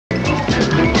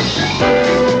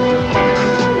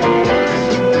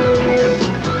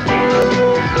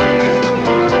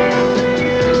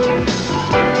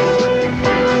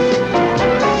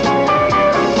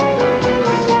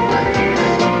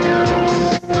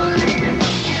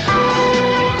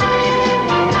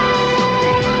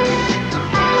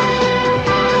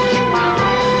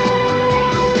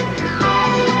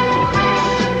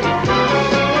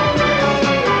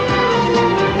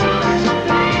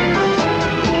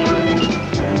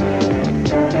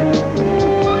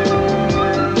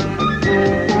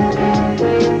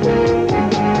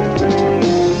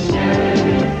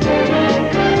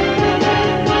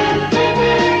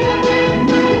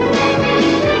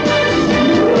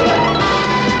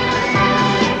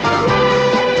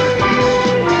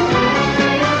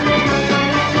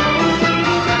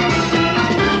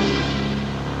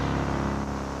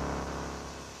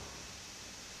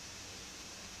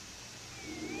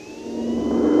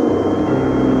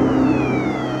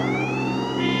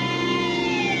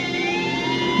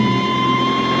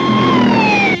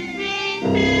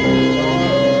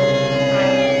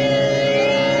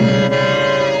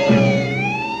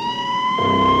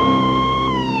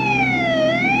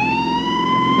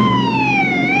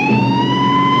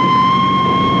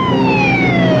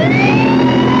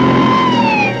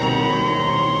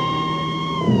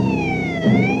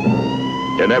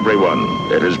everyone,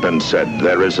 it has been said,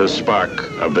 there is a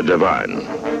spark of the divine.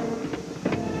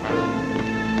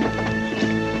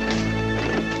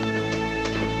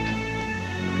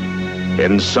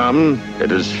 In some,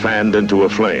 it is fanned into a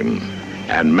flame,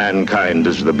 and mankind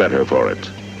is the better for it.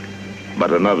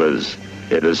 But in others,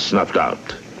 it is snuffed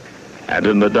out. And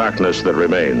in the darkness that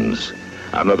remains,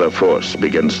 another force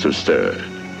begins to stir.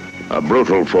 A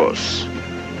brutal force,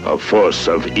 a force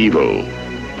of evil.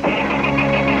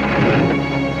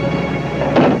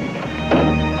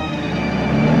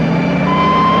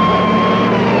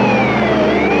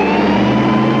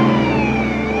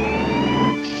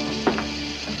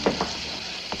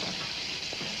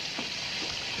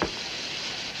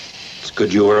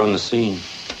 Good you were on the scene.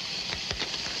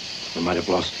 We might have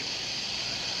lost you.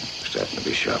 Starting to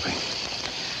be shopping.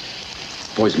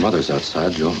 Boy's mother's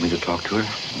outside. Do you want me to talk to her?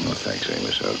 No, thanks,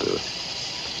 Amos. I'll do it.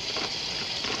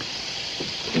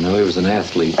 You know, he was an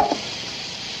athlete.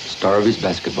 Star of his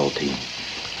basketball team.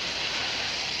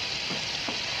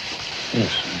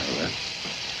 Yes, I know that.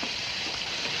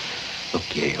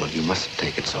 Look, Yale, you mustn't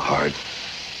take it so hard.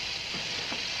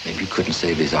 Maybe you couldn't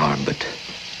save his arm, but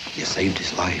you saved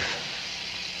his life.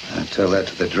 I'll tell that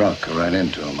to the drunk who ran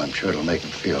into him. I'm sure it'll make him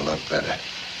feel a lot better.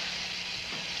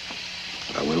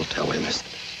 But I will tell him is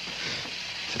that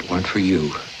if it weren't for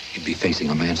you, he'd be facing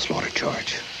a manslaughter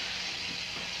charge.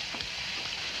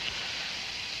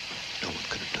 No one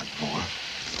could have done more.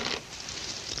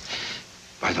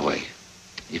 By the way,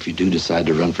 if you do decide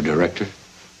to run for director,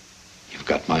 you've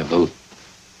got my vote.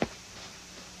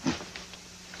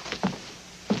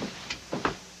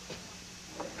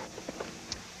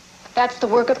 That's the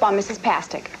workup on Mrs.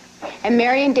 Pastick. And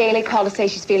Marion Daly called to say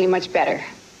she's feeling much better.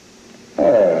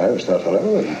 Oh, I was thoughtful of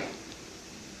it.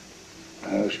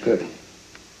 That was good.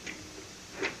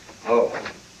 Oh,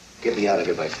 get me out of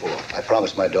here by 4. I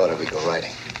promised my daughter we'd go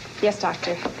riding. Yes,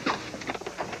 Doctor.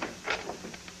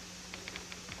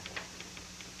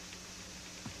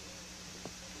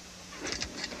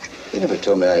 You never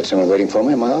told me I had someone waiting for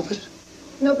me in my office.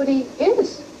 Nobody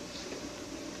is.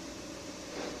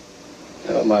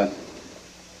 Never mind.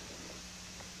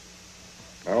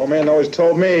 My old man always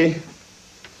told me,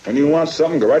 when you want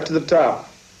something, go right to the top.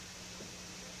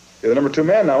 You're the number 2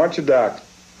 man now, aren't you, Doc?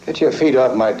 Get your feet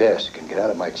off my desk and get out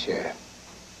of my chair.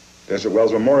 Desert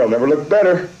Wells Memorial never looked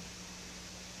better.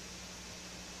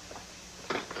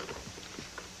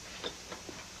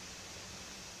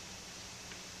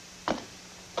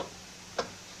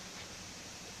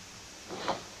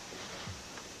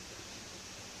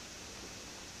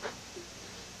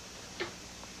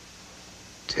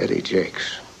 Teddy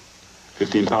Jakes.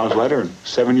 15 pounds lighter and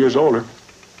 7 years older.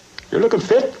 You're looking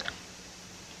fit.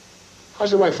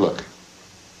 How's your wife look?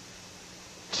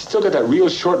 She still got that real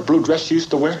short blue dress she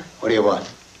used to wear? What do you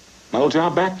want? My old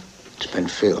job back? It's been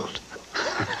filled.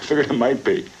 I figured it might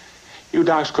be. You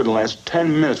docs couldn't last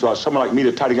 10 minutes without someone like me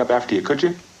to tidy up after you, could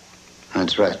you?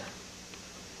 That's right.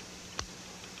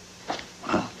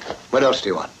 Well, what else do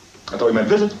you want? I thought we meant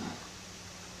visit.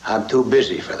 I'm too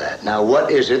busy for that. Now,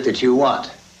 what is it that you want?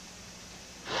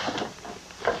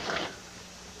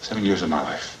 7 years of my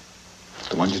life.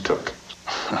 The ones you took.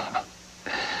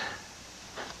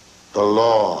 The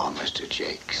law, Mr.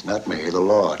 Jakes. Not me. The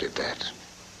law did that.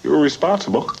 You were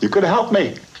responsible. You could have helped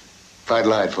me. If I'd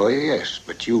lied for you, yes.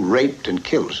 But you raped and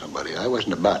killed somebody. I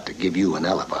wasn't about to give you an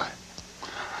alibi.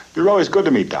 You're always good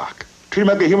to me, Doc. Treat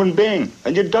me like a human being.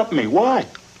 And you dumped me. Why?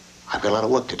 I've got a lot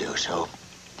of work to do, so...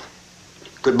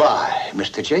 Goodbye,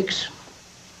 Mr. Jakes.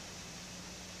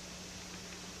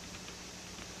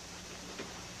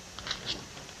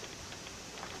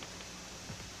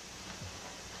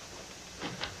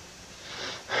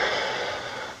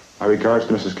 My regards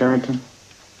to Mrs. Carrington.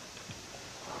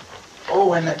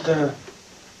 Oh, and that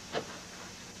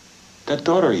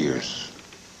daughter of yours,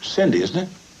 Cindy, isn't it?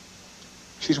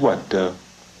 She's what,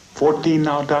 14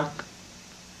 now, Doc?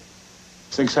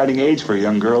 It's an exciting age for a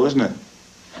young girl, isn't it?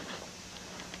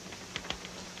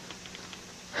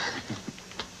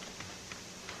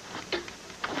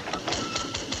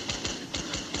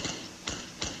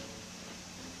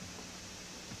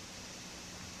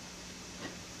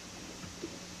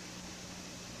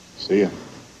 See ya.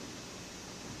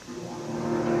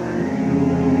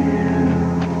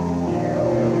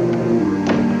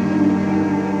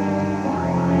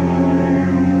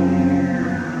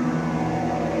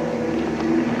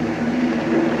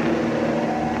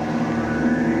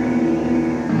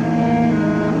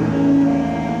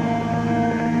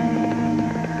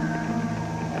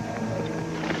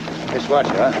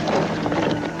 Dishwasher, huh?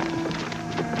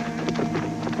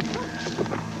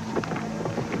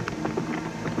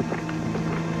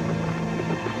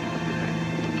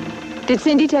 Did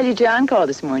Cindy tell you John called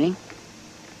this morning?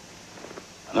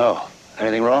 No.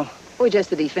 Anything wrong? Well, just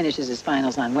that he finishes his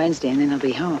finals on Wednesday and then he'll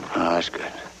be home. Oh, that's good.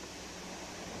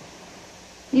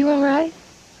 You all right?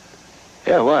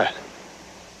 Yeah, what?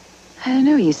 I don't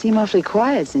know. You seem awfully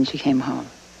quiet since you came home.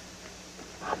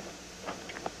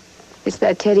 It's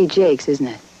that Teddy Jakes, isn't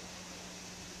it?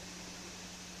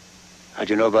 How'd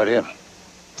you know about him?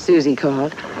 Susie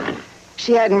called.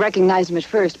 She hadn't recognized him at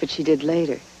first, but she did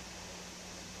later.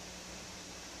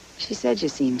 She said you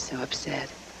seemed so upset.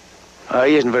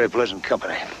 He isn't very pleasant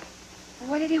company.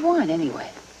 What did he want, anyway?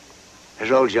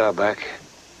 His old job back.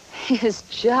 His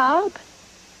job?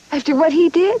 After what he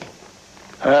did?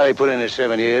 Well, he put in his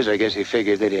 7 years. I guess he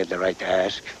figured that he had the right to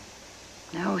ask.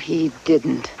 No, he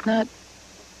didn't. Not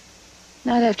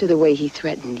after the way he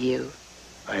threatened you.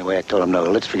 Anyway, I told him no.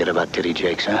 Let's forget about Teddy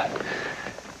Jakes, huh?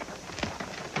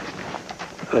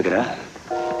 Look at her.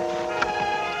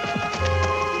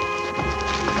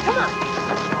 Come on.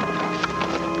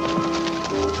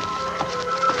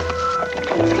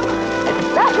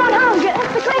 Let's run home. Get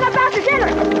us to clean up after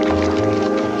dinner.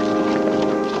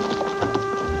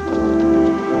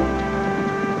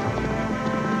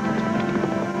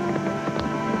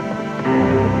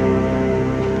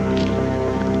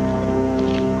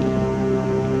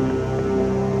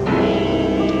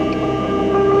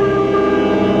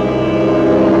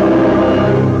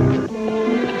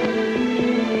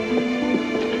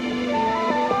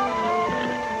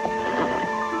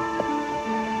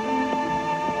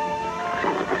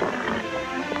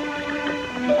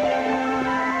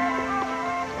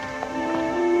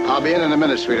 I'll be in a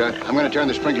minute, sweetheart. I'm going to turn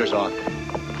the sprinklers on.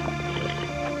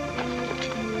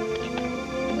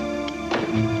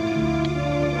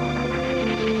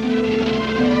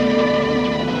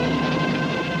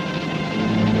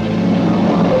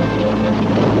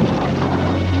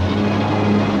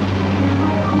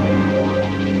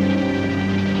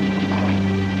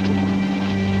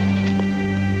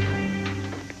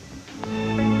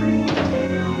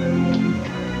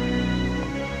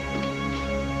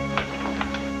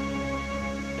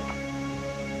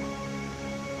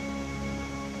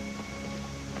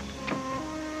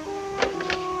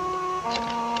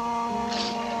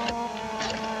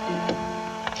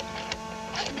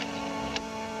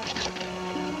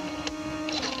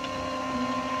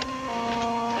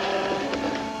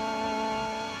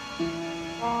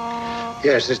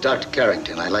 Yes, this is Dr.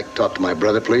 Carrington. I'd like to talk to my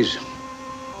brother, please.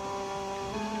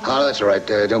 Oh, that's all right.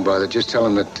 Don't bother. Just tell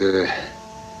him that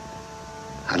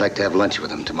I'd like to have lunch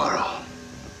with him tomorrow.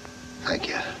 Thank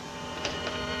you.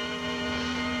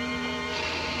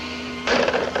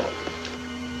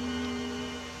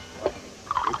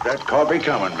 Keep that coffee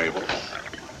coming, Mabel.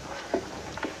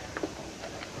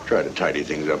 Try to tidy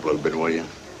things up a little bit, will you?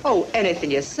 Oh,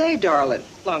 anything you say, darling,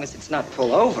 as long as it's not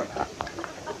full over.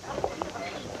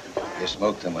 You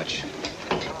smoke too much.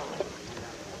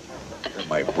 You're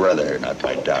my brother, not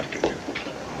my doctor.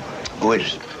 Who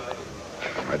is?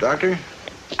 My doctor?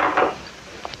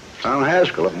 Tom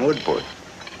Haskell up in Woodport.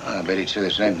 I bet he'd say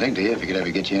the same thing to you if he could ever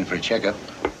get you in for a checkup.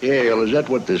 Yeah, well, is that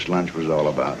what this lunch was all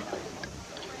about?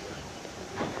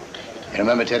 You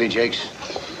remember Teddy Jakes?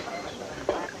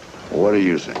 What do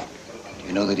you think? Do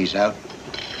you know that he's out?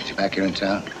 Is he back here in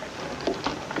town?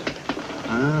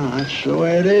 Oh, that's the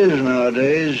way it is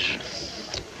nowadays.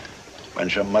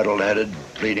 Bunch of muddle-headed,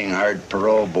 bleeding-heart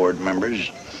parole board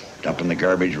members dumping the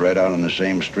garbage right out on the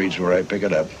same streets where I pick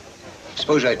it up.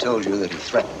 Suppose I told you that he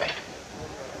threatened me.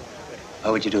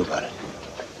 What would you do about it?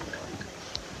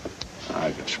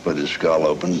 I could split his skull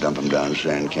open, dump him down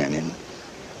Sand Canyon.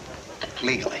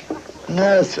 Legally?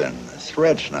 Nothing. A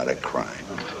threat's not a crime.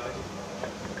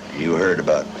 You heard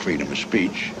about freedom of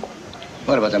speech.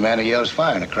 What about the man who yells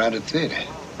fire in a crowded theater?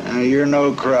 You're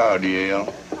no crowd,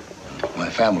 Yale. My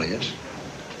family is.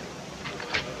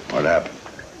 What happened?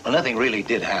 Well, nothing really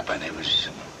did happen. It was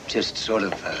just sort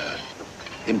of,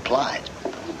 implied.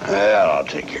 Well, I'll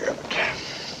take care of it.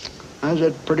 How's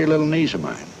that pretty little niece of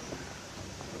mine?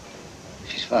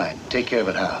 She's fine. Take care of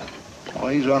it how? Well,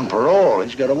 he's on parole.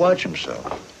 He's got to watch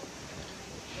himself.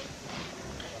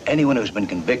 Anyone who's been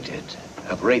convicted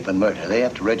of rape and murder, they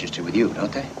have to register with you,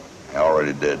 don't they? I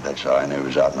already did. That's how I knew he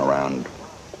was out and around.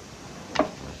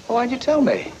 Well, why'd you tell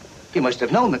me? You must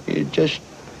have known that. You just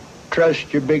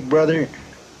trust your big brother.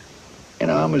 You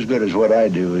know, I'm as good as what I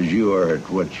do as you are at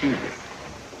what you do.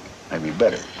 Maybe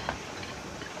better.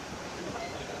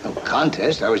 No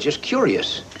contest. I was just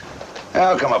curious.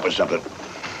 I'll come up with something.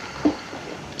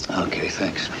 Okay,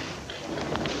 thanks.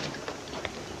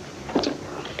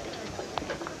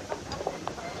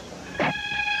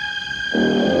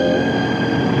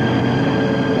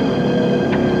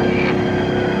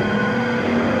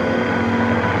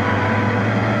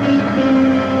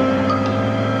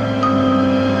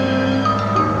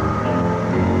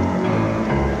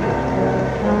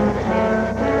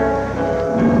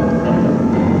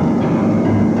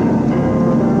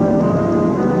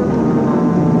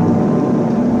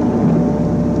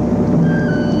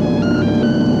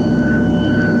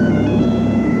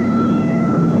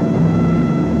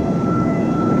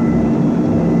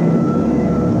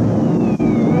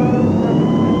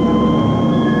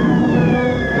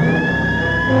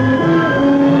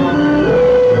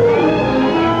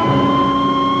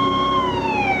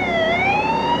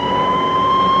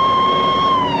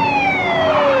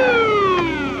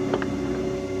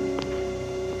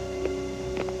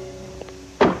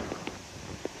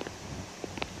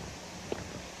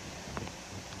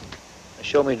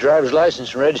 Show me driver's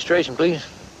license and registration, please.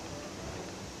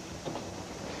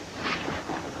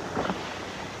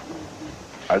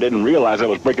 I didn't realize I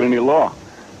was breaking any law.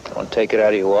 Don't take it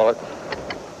out of your wallet.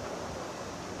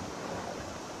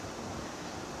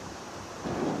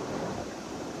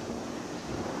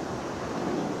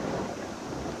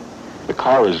 The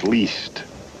car is leased.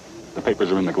 The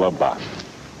papers are in the glove box.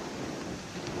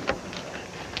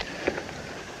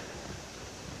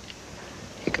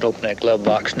 You can open that glove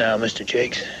box now, Mr.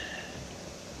 Jakes.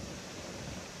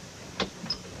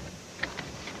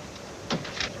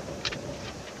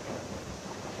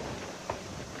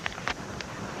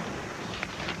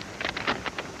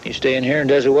 You staying here in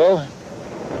Desert Well?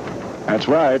 That's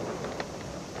right.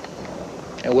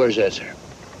 And where's that, sir?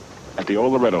 At the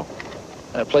old Loretto.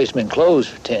 That place been closed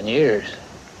for 10 years.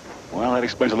 Well, that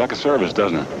explains the lack of service,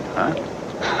 doesn't it? Huh?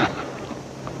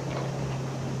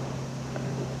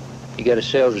 You got a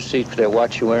sales receipt for that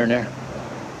watch you're wearing there?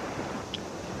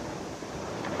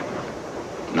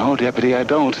 No, Deputy, I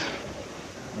don't.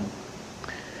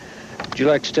 Would you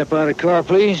like to step out of the car,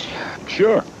 please?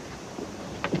 Sure.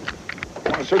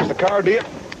 Want to search the car, do you?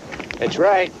 That's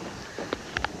right.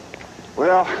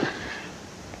 Well,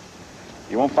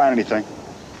 you won't find anything.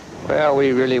 Well,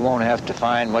 we really won't have to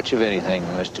find much of anything,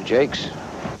 Mr. Jakes.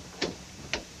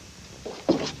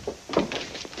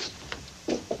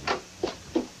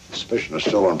 Suspicion of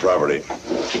stolen property.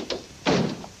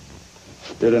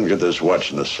 You didn't get this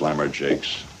watch in the slammer,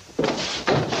 Jakes.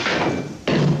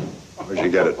 Where'd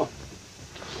you get it?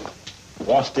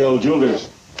 Wasdale Jewelers,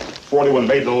 41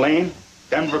 Maiden Lane,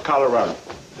 Denver, Colorado.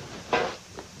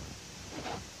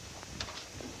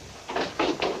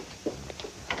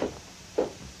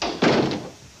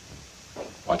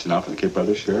 Watching out for the Kid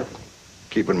Brothers, Sheriff?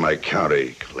 Keeping my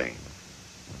county clean.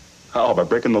 How, by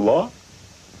breaking the law?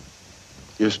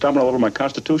 You're stumbling all over my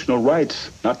constitutional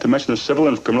rights, not to mention the civil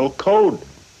and criminal code.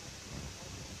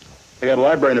 They got a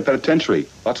library in the penitentiary,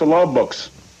 lots of law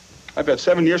books. I've got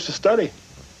 7 years to study.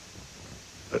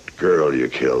 That girl you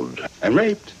killed. And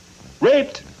raped.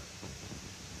 Raped!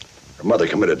 Her mother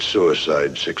committed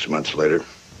suicide 6 months later.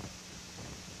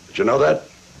 Did you know that?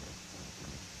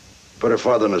 Put her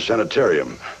father in a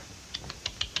sanitarium.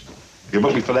 You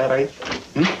booked me for that, eh?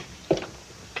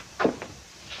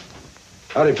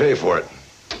 How'd he pay for it?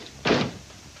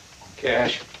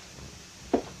 Cash.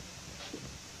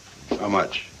 How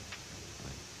much?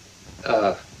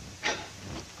 Well,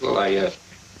 I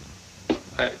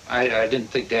didn't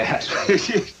think to ask.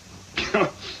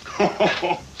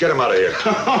 Get him out of here.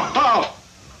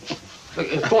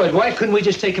 Look, Floyd, why couldn't we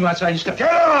just take him outside and just... Get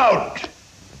out!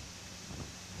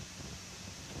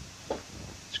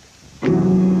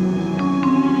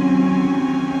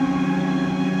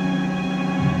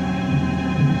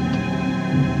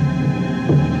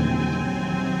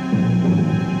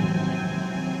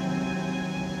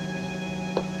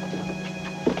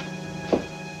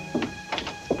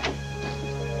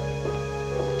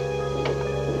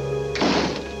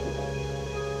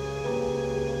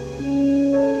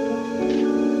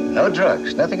 No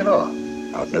drugs, nothing at all.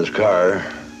 Out in his car,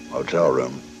 hotel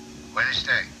room. Where'd he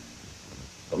stay?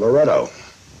 The Loretto.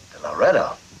 The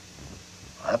Loretto?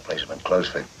 Well, that place has been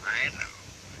closed for... I know.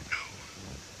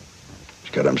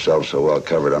 He's got himself so well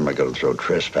covered, I'm not going to throw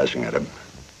trespassing at him.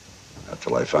 Not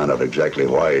till I find out exactly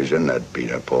why he's in that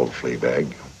beat-up old flea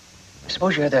bag.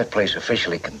 Suppose you had that place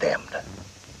officially condemned.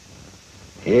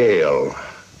 Hell,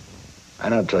 I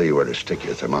don't tell you where to stick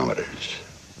your thermometers.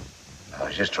 I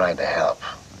was just trying to help.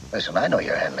 Listen, I know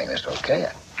you're handling this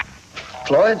okay.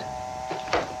 Floyd?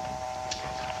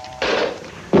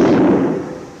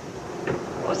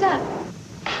 What was that?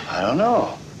 I don't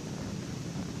know.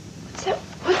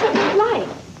 What's that red light?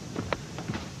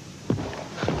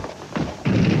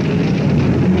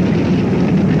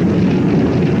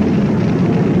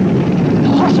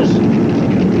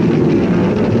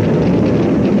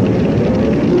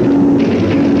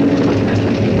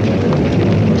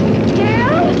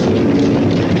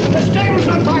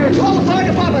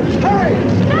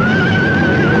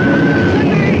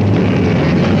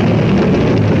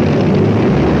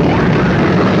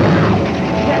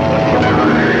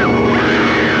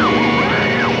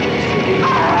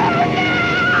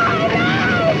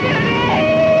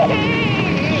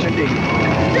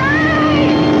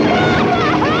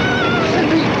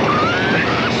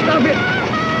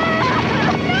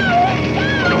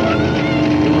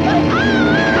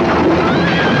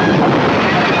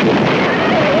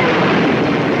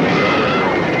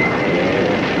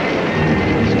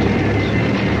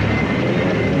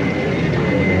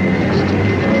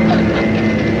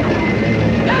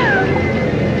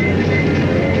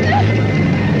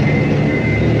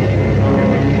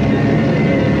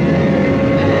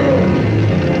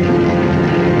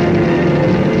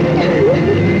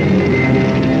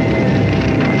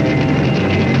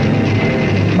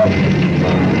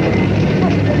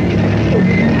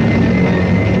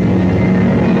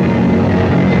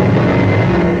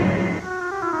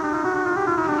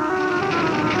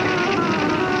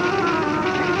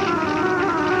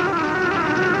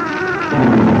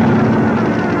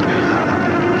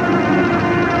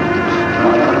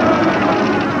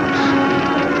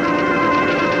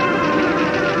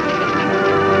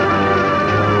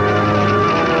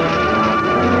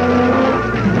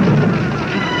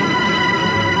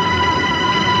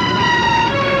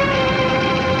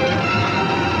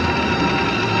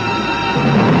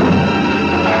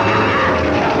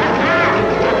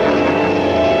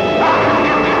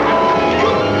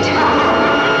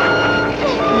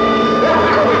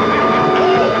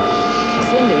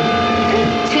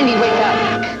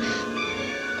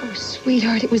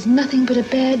 Sweetheart, it was nothing but a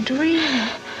bad dream.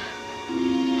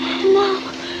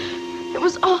 No. It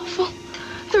was awful.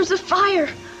 There was a fire.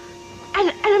 And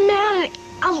a man,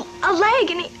 and a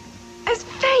leg, and his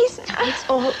face. It's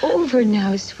all over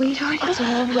now, sweetheart. It's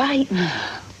all right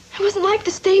now. It wasn't like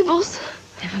the stables.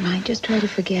 Never mind, just try to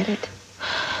forget it.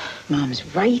 Mom's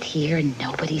right here, and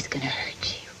nobody's gonna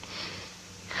hurt you.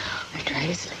 Now try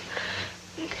to sleep.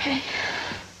 Okay.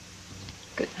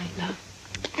 Good night, love.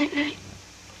 Good night.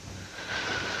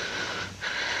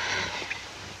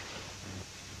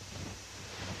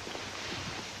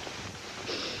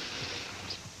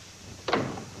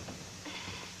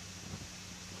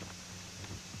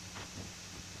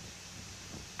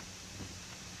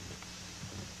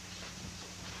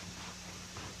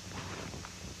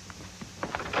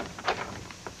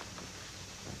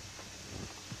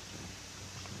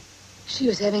 She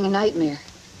was having a nightmare.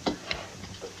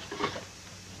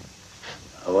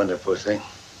 I wonder, poor thing.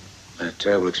 Been a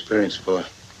terrible experience for her.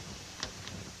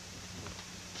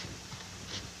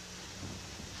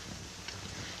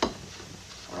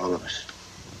 For all of us.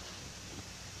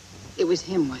 It was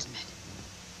him, wasn't it?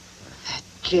 That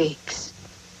Jakes.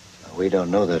 We don't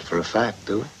know that for a fact,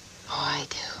 do we? Oh, I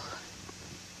do.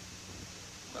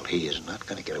 Well, he is not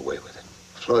going to get away with it.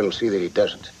 Floyd will see that he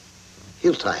doesn't.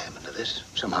 He'll tie him into this,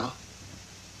 somehow.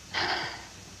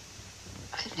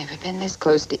 I've never been this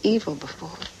close to evil before.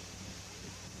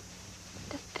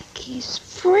 To think he's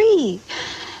free.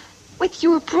 With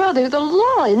your brother, the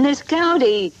law in this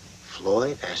county.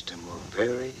 Floyd has to move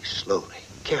very slowly,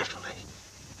 carefully.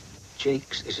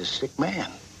 Jakes is a sick man.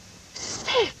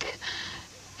 Sick?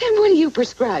 And what do you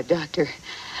prescribe, Doctor?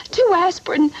 2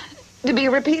 aspirin to be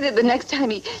repeated the next time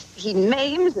he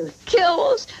maims or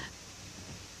kills?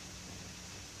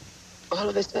 All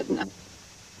of a sudden,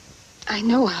 I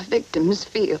know how victims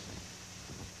feel.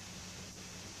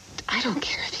 I don't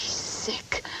care if he's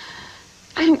sick.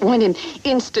 I don't want him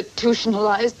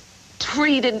institutionalized,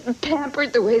 treated, and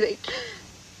pampered the way they...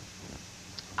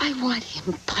 I want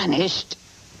him punished.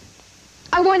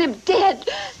 I want him dead.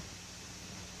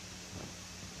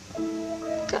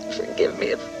 God forgive me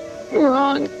if I'm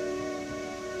wrong.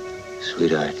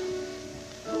 Sweetheart,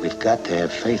 we've got to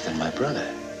have faith in my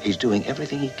brother. He's doing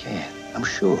everything he can, I'm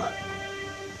sure.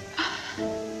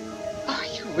 Are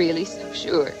you really so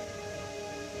sure?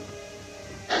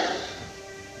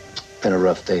 Been a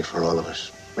rough day for all of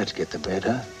us. Let's get to bed,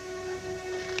 huh?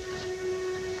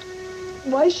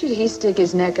 Why should he stick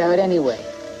his neck out anyway?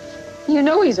 You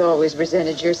know he's always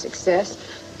resented your success.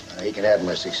 He can have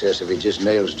my success if he just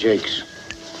nails Jakes.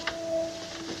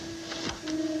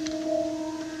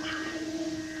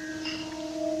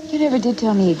 You never did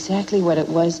tell me exactly what it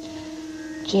was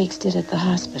Jakes did at the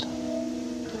hospital.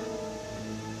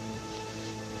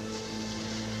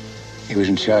 He was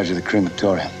in charge of the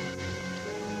crematorium.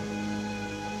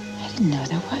 I didn't know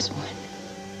there was one.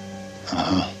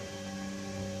 Uh-huh.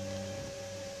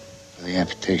 For the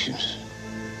amputations.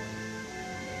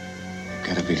 They've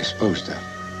got to be disposed of.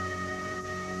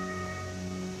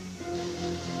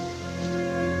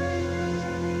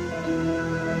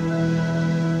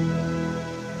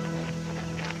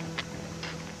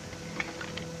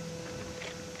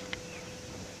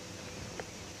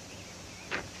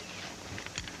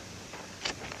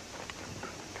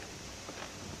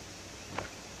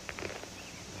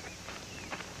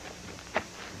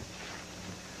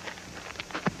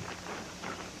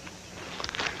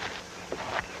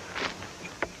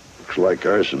 Looks like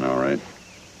arson, all right.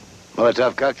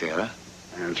 Molotov cocktail, huh?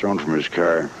 And thrown from his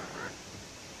car.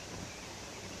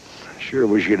 Sure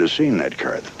wish you'd have seen that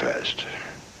car that passed.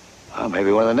 Oh,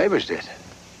 maybe one of the neighbors did.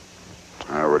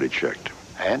 I already checked.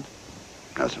 And?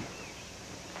 Nothing.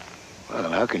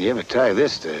 Well, how can you ever tie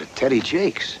this to Teddy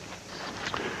Jakes?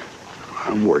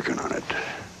 I'm working on it.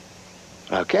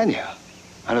 How can you?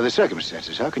 Under the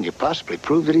circumstances, how can you possibly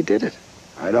prove that he did it?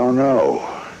 I don't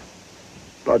know.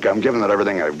 Look, I'm giving it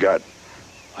everything I've got.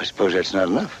 I suppose that's not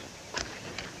enough.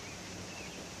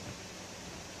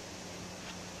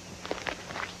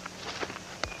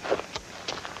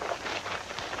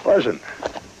 Listen,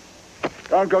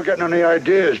 don't go getting any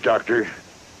ideas, Doctor.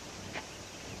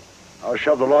 I'll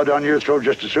shove the law down your throat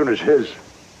just as soon as his.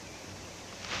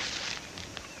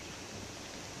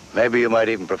 Maybe you might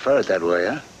even prefer it that way,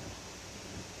 huh?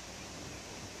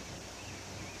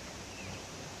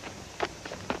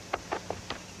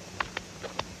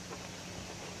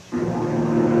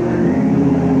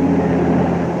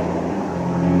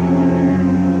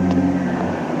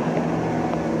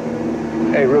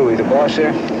 Hey, Ruby, the boss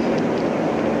there?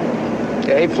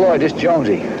 Yeah, hey, Floyd, this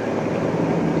Jonesy.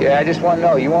 Yeah, I just want to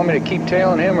know, you want me to keep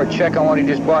tailing him or check on what he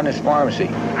just bought in his pharmacy?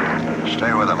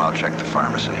 Stay with him. I'll check the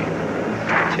pharmacy.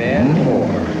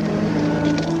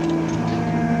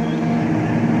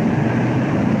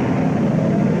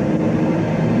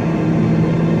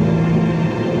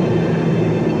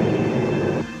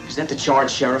 Is that the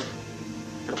charge, Sheriff?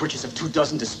 The purchase of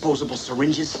 24 disposable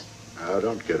syringes? Now,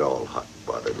 don't get all hot and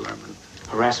bothered, Lemon.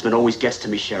 Harassment always gets to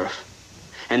me, Sheriff.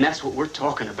 And that's what we're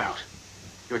talking about.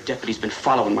 Your deputy's been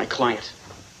following my client.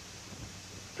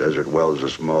 Desert Wells is a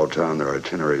small town. Their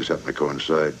itineraries happen to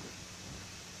coincide.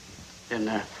 Then,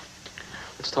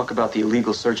 let's talk about the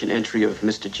illegal search and entry of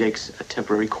Mr. Jakes'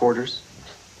 temporary quarters.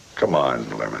 Come on,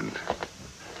 Lemon.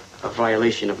 A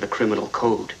violation of the criminal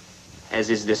code, as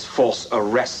is this false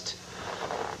arrest.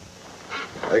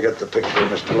 I get the picture,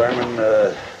 Mr.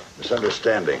 Lerman.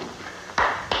 Misunderstanding.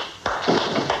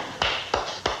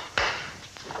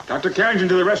 Dr. Carrington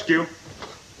to the rescue.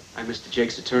 I'm Mr.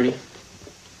 Jakes' attorney,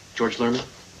 George Lerman.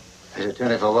 His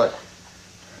attorney for what?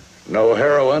 No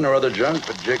heroin or other junk,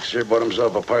 but Jakes here bought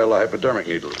himself a pile of hypodermic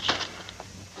needles.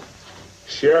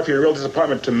 Sheriff, you're a real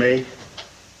disappointment to me.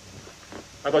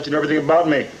 I thought you knew everything about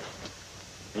me.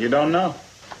 And you don't know.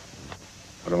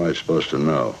 What am I supposed to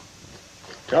know?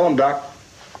 Tell him, Doc.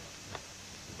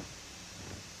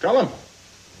 Tell him.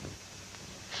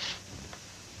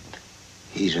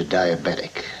 He's a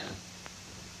diabetic.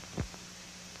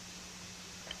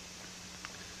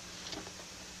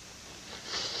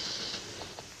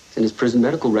 It's in his prison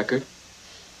medical record.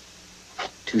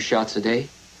 2 shots a day,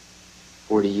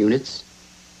 40 units,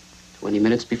 20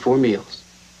 minutes before meals.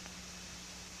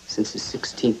 Since his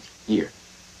 16th year.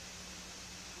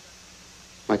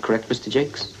 Am I correct, Mr.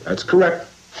 Jakes? That's correct.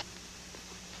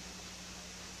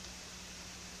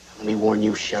 Let me warn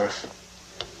you, Sheriff.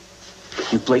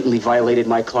 You blatantly violated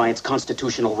my client's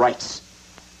constitutional rights.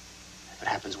 If it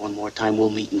happens one more time, we'll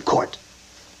meet in court.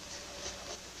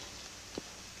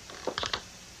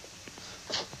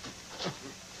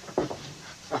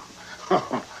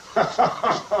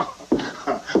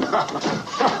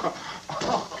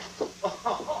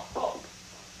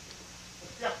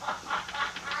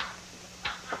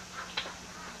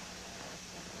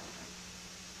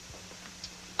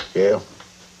 Yeah?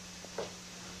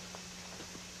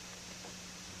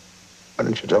 Why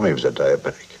didn't you tell me he was a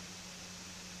diabetic?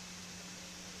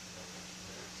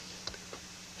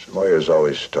 Some lawyers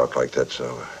always talk like that,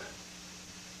 so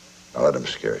I'll let him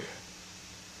scare you.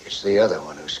 It's the other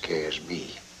one who scares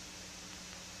me.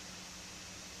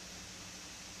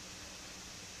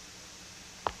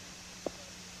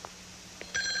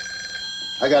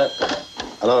 I got it.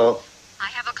 Hello? I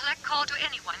have a collect call to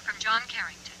anyone from John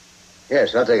Carrington.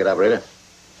 Yes, I'll take it, operator.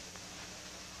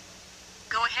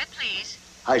 Go ahead, please.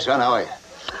 Hi, son. How are you?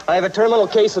 I have a terminal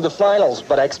case of the finals,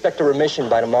 but I expect a remission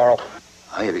by tomorrow.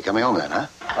 Oh, you'll be coming home then, huh?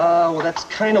 Well, that's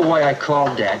kind of why I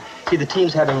called, Dad. See, the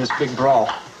team's having this big brawl.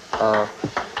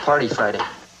 Party Friday.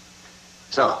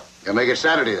 So, you'll make it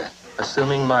Saturday then?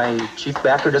 Assuming my chief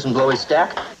backer doesn't blow his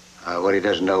stack? What he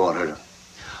doesn't know won't hurt him.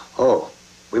 Oh,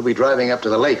 we'll be driving up to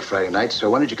the lake Friday night, so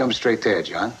why don't you come straight there,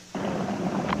 John?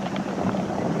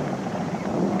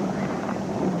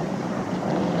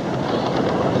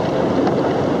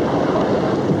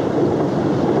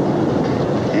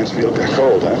 Hands feel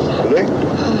cold, huh? Do they?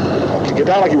 Okay, get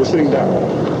down like you were sitting down.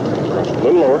 A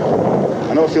little lower.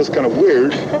 I know it feels kind of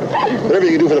weird. Whatever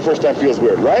you do for the first time feels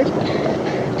weird, right?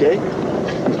 Okay?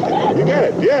 You got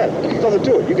it. Yeah. There's nothing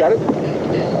to it. You got it.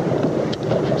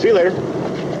 See you later.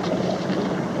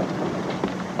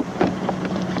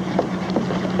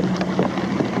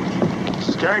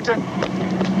 Mrs. Carrington?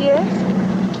 Yes?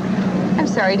 I'm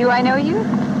sorry, do I know you?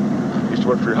 Used to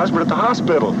work for your husband at the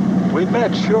hospital. We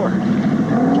met, sure.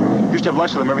 Used to have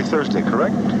lunch with him every Thursday,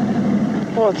 correct?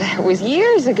 Well, that was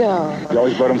years ago. You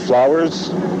always brought him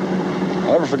flowers?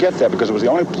 I'll never forget that because it was the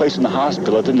only place in the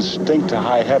hospital that didn't stink to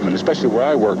high heaven, especially where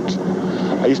I worked.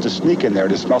 I used to sneak in there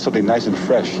to smell something nice and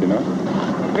fresh, you know?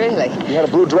 Really? He had a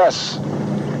blue dress.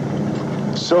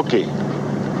 Silky.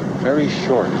 Very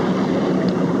short.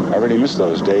 I really miss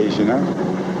those days, you know?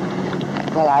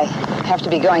 Well, I have to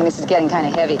be going. This is getting kind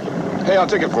of heavy. Hey, I'll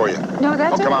take it for you. No,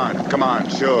 that's come on,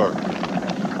 sure.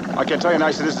 I can't tell you how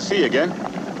nice it is to see you again.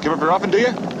 Give up very often, do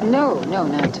you? No,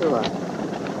 not too often.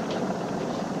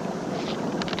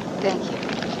 Thank you.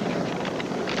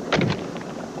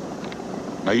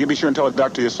 Now, you be sure and tell the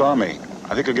doctor you saw me.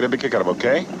 I think he'll get a big kick out of it,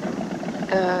 okay?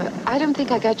 I don't think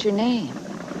I got your name.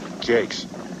 Jakes.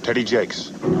 Teddy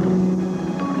Jakes.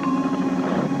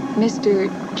 Mr.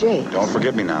 Jakes. Don't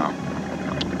forget me now.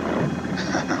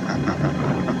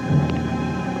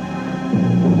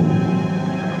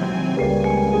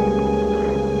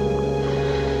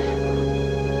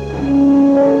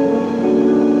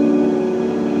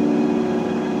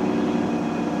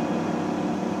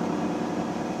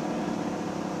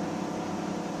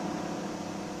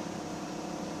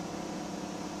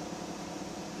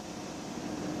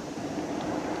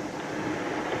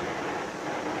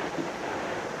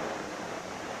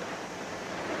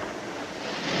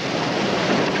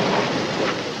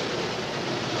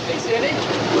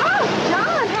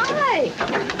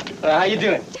 how you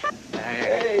doing?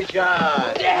 Hey,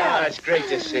 John. Yeah, it's great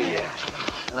to see you.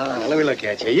 Let me look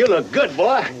at you. You look good,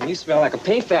 boy. You smell like a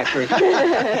paint factory. All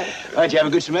right, you have a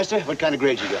good semester? What kind of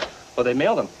grades you got? Well, they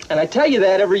mail them. And I tell you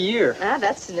that every year. Ah,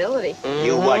 that's senility.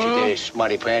 You watch it there,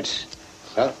 smarty pants.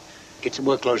 Well, get some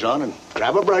work clothes on and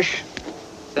grab a brush.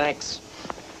 Thanks.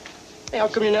 Hey, how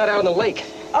come you're not out on the lake?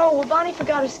 Oh, well, Bonnie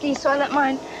forgot her skis, so I let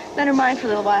her mine for a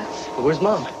little while. Well, where's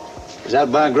Mom? He's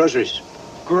out buying groceries.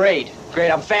 Great.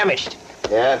 I'm famished.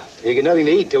 Yeah, you get nothing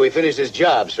to eat till we finish this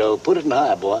job, so put it in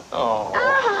high, boy. Oh.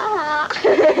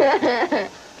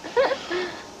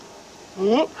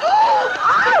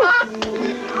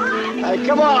 Hey,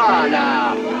 come on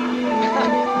now.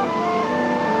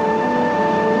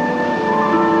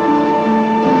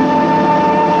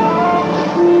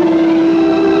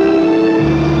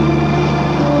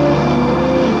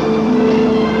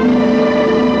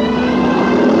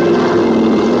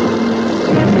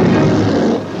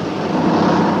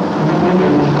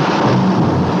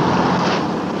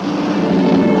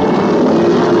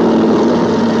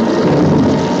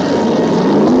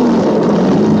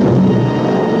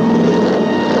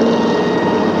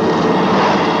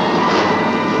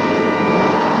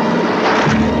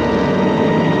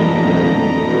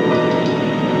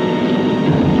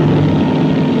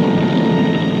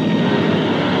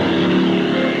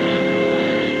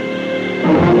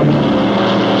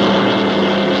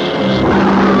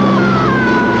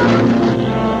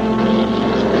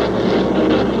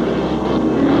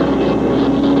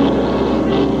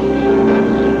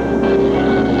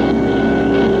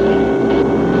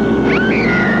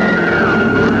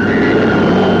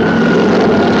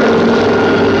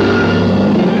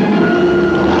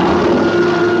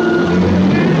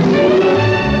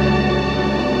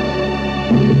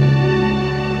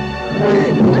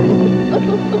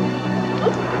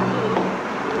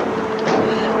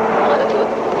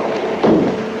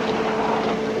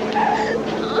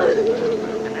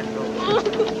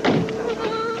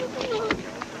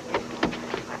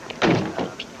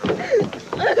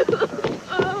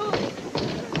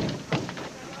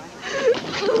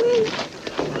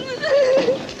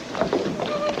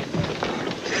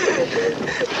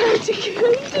 Dr.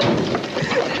 Carrington,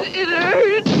 it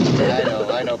hurts.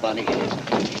 I know, Bonnie.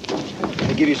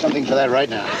 I'll give you something for that right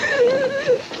now.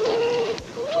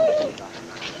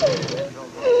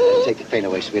 Take the pain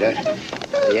away, sweetheart.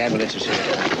 The ambulance is here.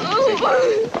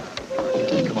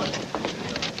 Come on.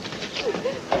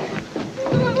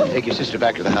 Take your sister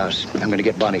back to the house. I'm going to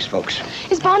get Bonnie's folks.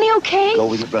 Is Bonnie okay? Go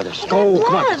with your brothers. Go,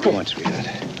 come on. Come on, sweetheart.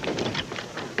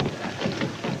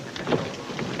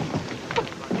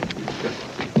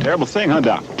 Terrible thing, huh,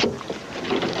 Doc?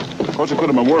 Of course, it could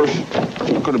have been worse.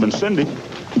 It could have been Cindy.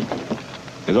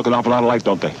 They look an awful lot alike,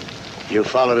 don't they? You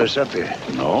followed us up here.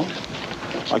 No.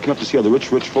 I came up to see how the rich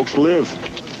folks live.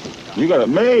 You got it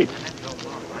made.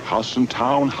 House in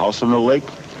town, house on the lake.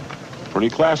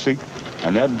 Pretty classy.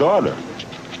 And that daughter.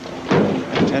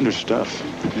 Tender stuff.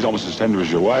 She's almost as tender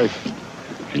as your wife.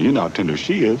 And you know how tender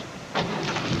she is.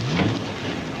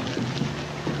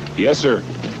 Yes, sir.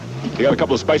 They got a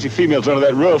couple of spicy females under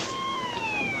that roof.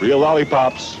 Real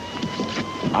lollipops.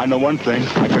 I know one thing.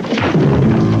 I could...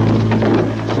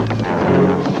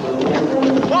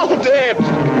 Oh, damn!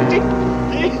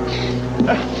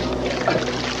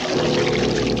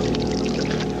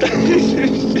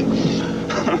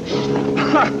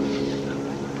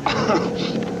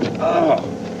 Oh.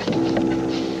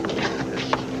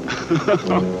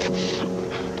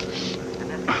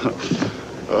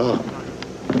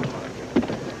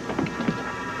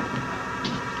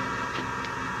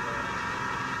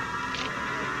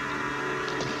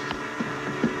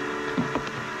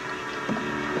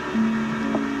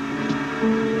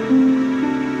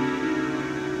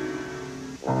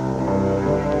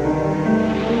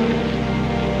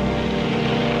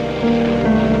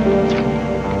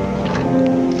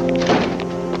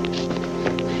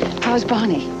 How's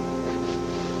Bonnie?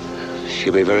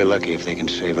 She'll be very lucky if they can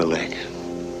save her leg.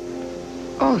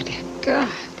 Oh, dear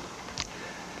God.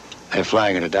 They're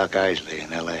flying her to Doc Isley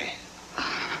in L.A.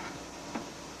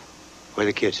 Where are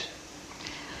the kids?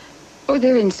 Oh,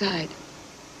 they're inside.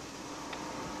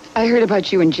 I heard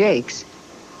about you and Jakes.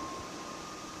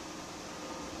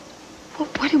 Well,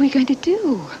 what are we going to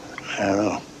do? I don't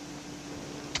know.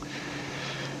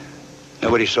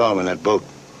 Nobody saw him in that boat.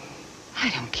 I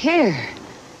don't care.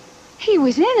 He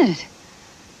was in it.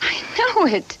 I know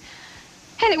it.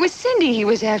 And it was Cindy he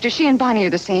was after. She and Bonnie are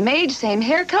the same age, same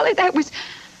hair color. That was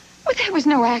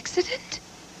no accident.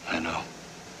 I know.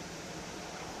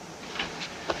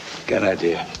 Got an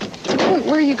idea.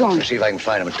 Where are you going? See if I can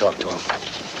find him and talk to him.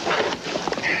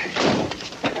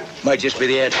 Might just be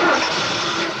the answer.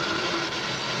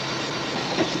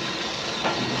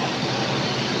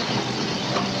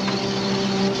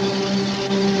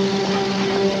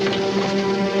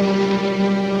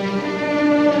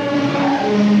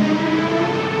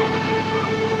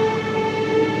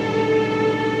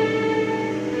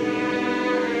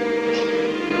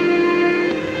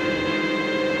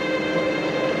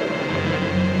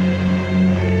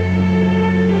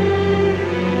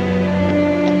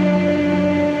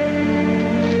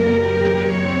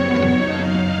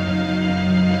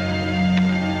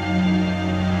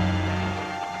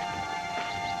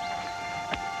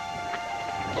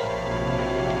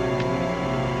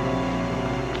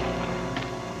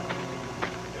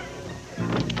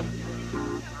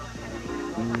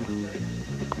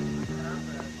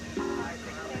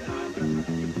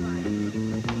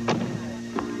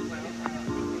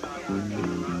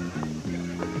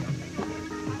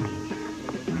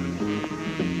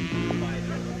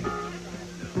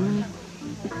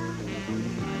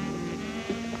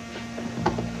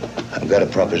 I've got a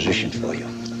proposition for you.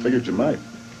 I figured you might.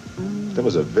 That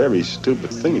was a very stupid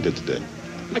thing you did today.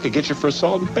 I could get you for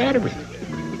assault and battery.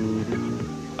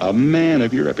 A man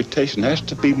of your reputation has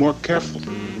to be more careful.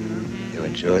 You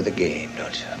enjoy the game,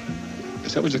 don't you?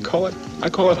 Is that what you call it? I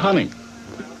call it hunting.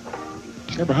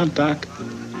 Did you ever hunt, Doc?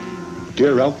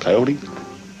 Deer, elk, coyote,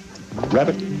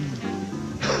 rabbit?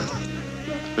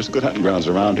 There's good hunting grounds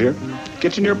around here.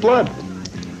 Gets in your blood.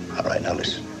 All right, now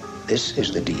listen. This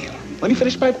is the deal. Let me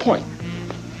finish my point.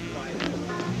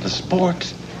 The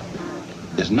sport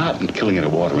is not in killing in a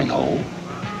watering hole.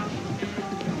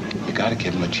 You gotta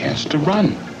give him a chance to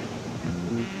run.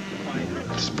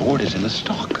 The sport is in the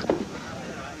stalk.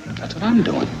 That's what I'm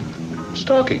doing.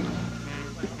 Stalking.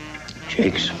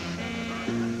 Jakes,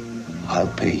 I'll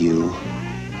pay you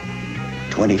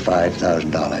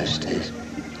 $25,000 to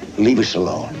leave us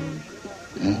alone.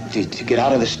 To get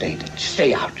out of the state.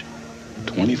 Stay out.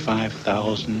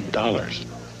 $25,000.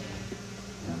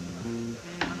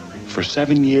 For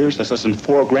 7 years, that's less than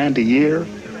 $4,000 a year.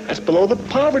 That's below the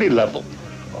poverty level.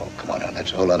 Oh, come on now.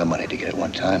 That's a whole lot of money to get at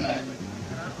one time.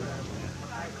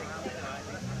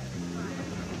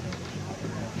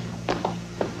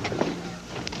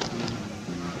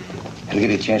 It'll give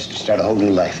you a chance to start a whole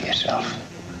new life for yourself.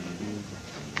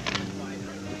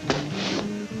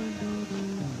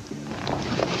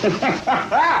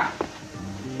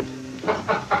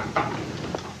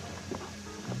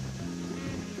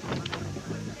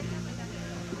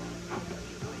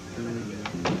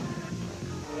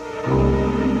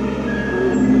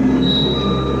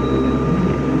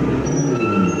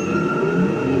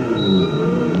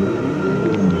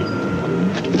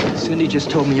 Cindy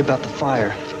just told me about the fire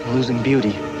and losing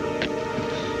Beauty.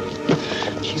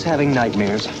 She's having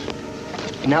nightmares.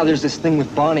 And now there's this thing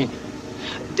with Bonnie.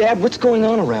 Dad, what's going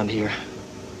on around here?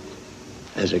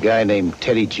 There's a guy named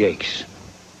Teddy Jakes.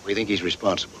 We think he's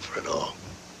responsible for it all.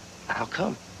 How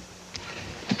come?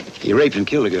 He raped and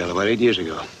killed a girl about 8 years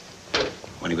ago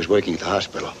when he was working at the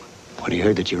hospital. When he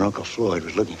heard that your Uncle Floyd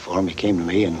was looking for him, he came to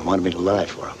me and wanted me to lie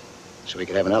for him so he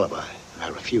could have an alibi, and I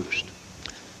refused.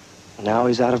 Now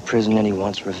he's out of prison and he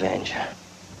wants revenge.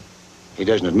 He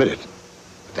doesn't admit it,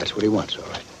 but that's what he wants, all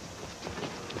right.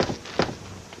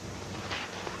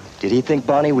 Did he think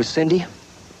Bonnie was Cindy?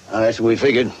 That's what we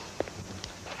figured.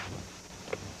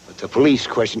 But the police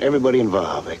questioned everybody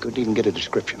involved. They couldn't even get a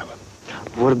description of him.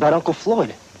 What about Uncle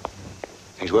Floyd?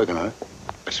 He's working on it,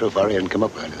 but so far he hasn't come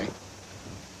up with anything.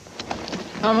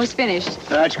 Almost finished.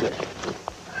 That's good.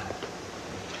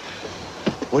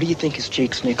 What do you think is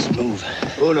Jake's next move?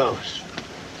 Who knows?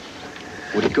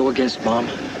 Would it go against Mom?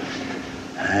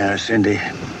 Cindy.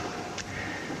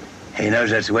 He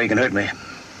knows that's the way he can hurt me.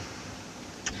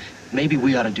 Maybe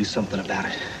we ought to do something about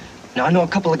it. Now, I know a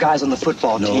couple of guys on the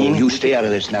football team. No, you stay out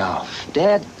of this now.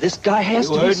 Dad, this guy has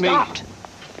to be stopped.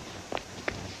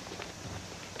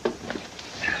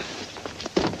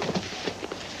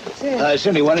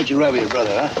 Cindy, why don't you ride with your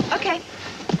brother, huh? Okay.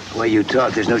 The way you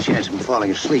talk, there's no chance of him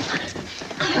falling asleep.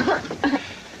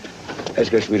 Let's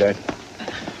go, sweetheart.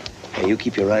 Hey, you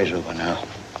keep your eyes open now.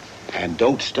 And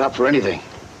don't stop for anything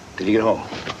till you get home.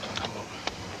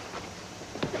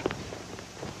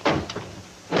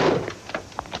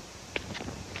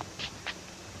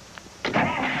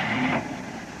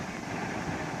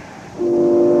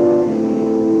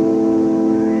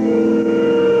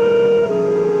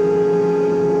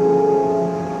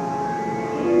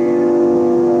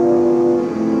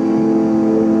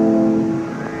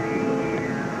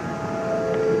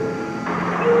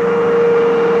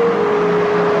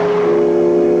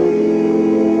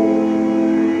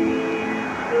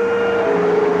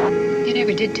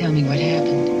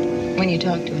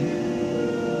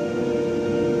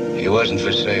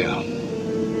 for sale.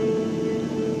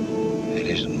 It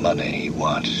isn't money he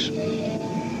wants.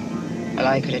 Well,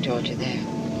 I could have told you that.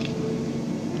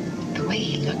 The way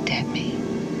he looked at me.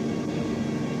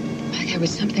 Like I was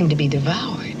something to be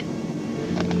devoured.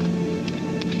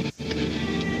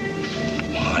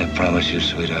 Well, I promise you,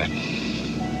 sweetheart,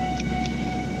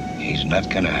 he's not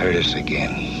gonna hurt us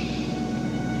again.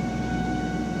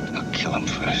 I'll kill him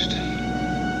first.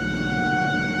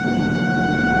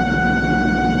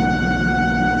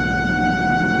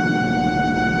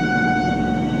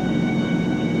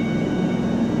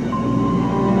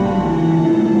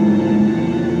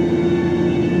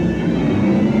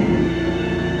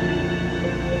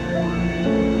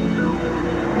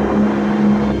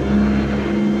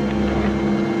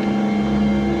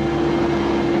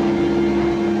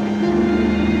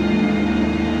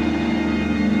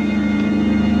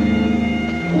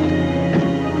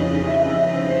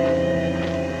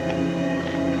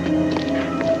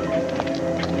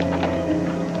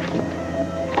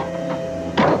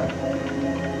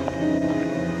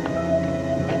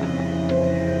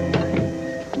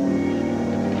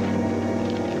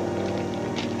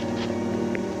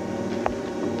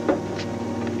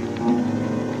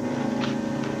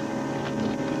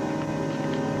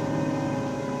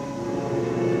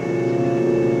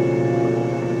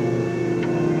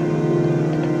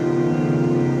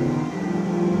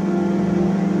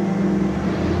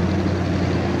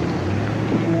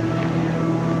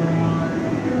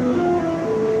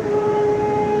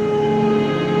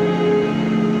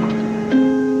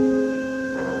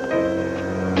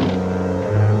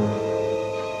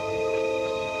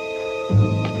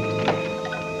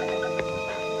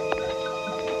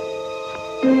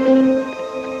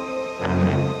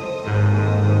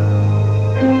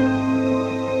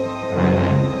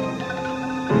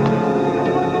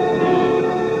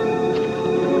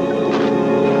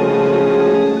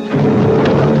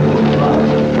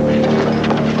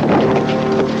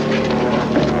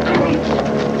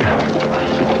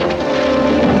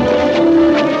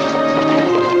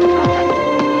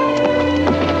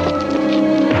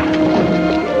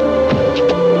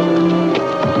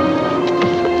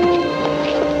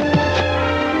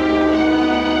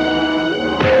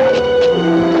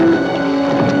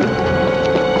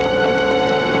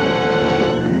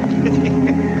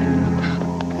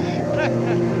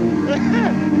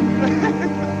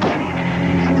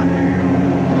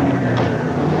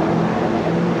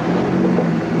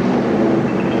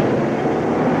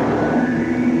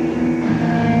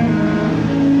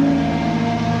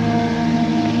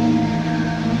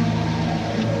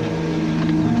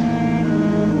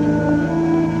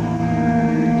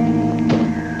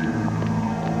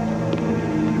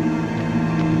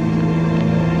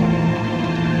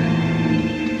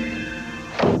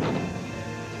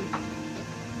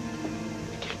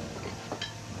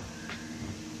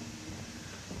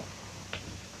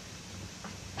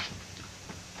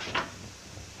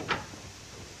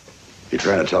 You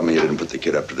trying to tell me you didn't put the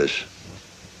kid up to this?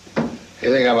 You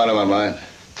think I'm out of my mind?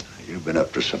 You've been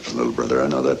up to something, little brother. I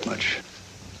know that much.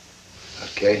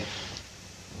 Okay.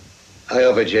 I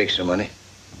offered Jake some money.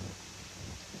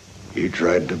 You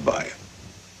tried to buy it.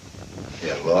 You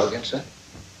got a law against that?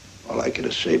 Well, I could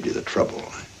have saved you the trouble.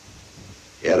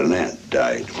 He had an aunt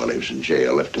died while he was in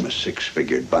jail, left him a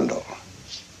six-figured bundle.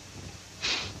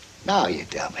 Now you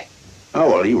tell me. Oh,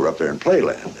 well, you were up there in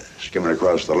Playland, skimming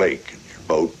across the lake in your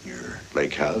boat, your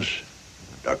lake house.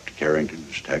 Dr.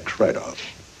 Carrington's tax write-off.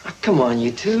 Oh, come on,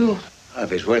 you two.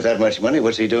 If he's worth that much money,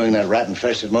 what's he doing in that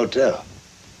rat-infested motel?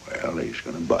 Well, he's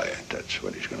going to buy it. That's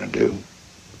what he's going to do.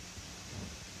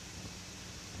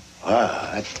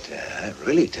 Wow, that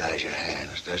really ties your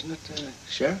hands, doesn't it,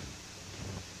 Sheriff?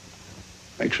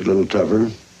 Makes it a little tougher,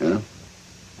 yeah.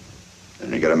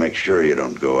 And you got to make sure you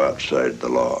don't go outside the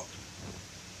law.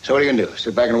 So what are you going to do,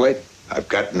 sit back and wait? I've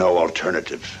got no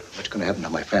alternative. What's going to happen to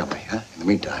my family, huh, in the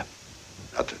meantime?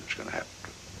 Nothing's going to happen.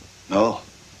 No?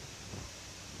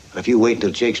 But if you wait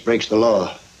until Jakes breaks the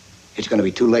law, it's going to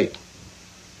be too late.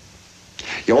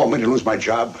 You want me to lose my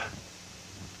job?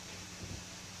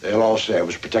 They'll all say I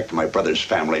was protecting my brother's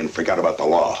family and forgot about the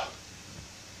law.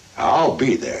 I'll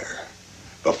be there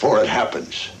before it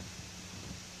happens.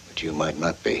 But you might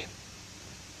not be.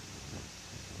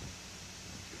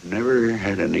 You've never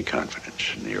had any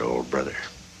confidence in your old brother,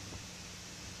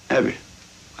 have you?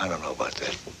 I don't know about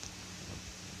that.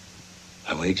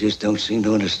 And we just don't seem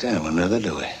to understand one another,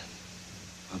 do we?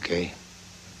 Okay,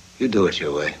 you do it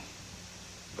your way.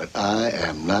 But I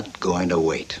am not going to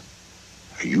wait.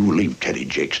 You leave Teddy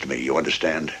Jakes to me, you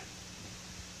understand?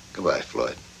 Goodbye,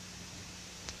 Floyd.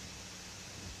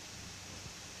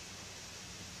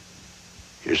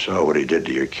 You saw what he did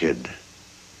to your kid.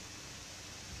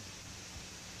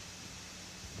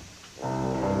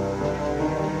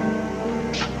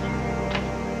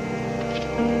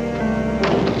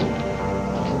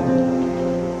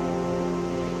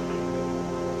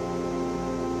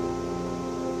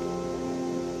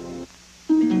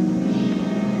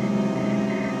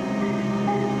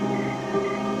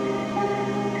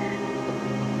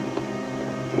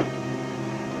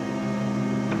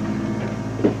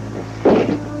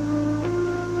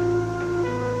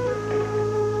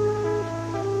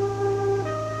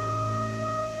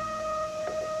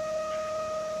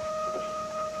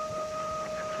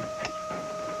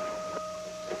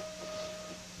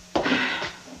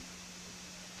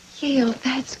 Yale,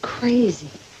 that's crazy.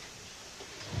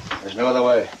 There's no other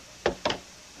way.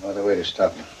 No other way to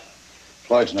stop him.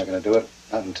 Floyd's not going to do it.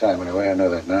 Not in time, anyway. I know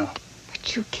that now.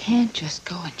 But you can't just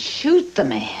go and shoot the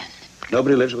man.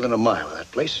 Nobody lives within a mile of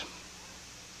that place.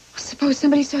 Suppose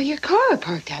somebody saw your car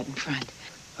parked out in front.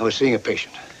 I was seeing a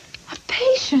patient. A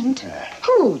patient? Yeah.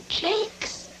 Who,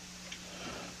 Jakes?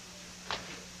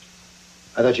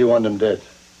 I thought you wanted him dead.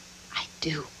 I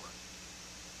do.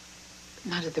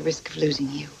 But not at the risk of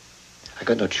losing you. I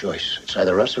got no choice. It's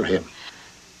either us or him.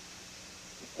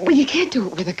 Well, you can't do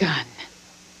it with a gun.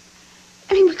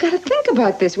 I mean, we've got to think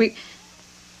about this. We've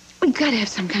got to have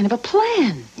some kind of a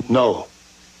plan. No.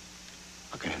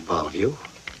 Not going to involve you.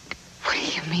 What do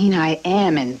you mean I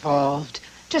am involved?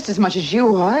 Just as much as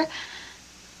you are.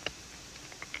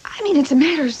 I mean, it's a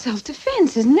matter of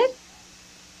self-defense, isn't it?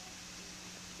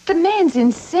 The man's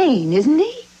insane, isn't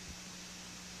he?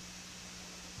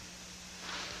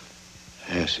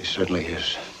 Yes, he certainly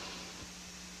is.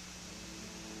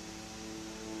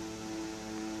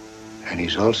 And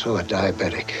he's also a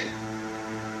diabetic.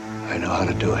 I know how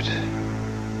to do it.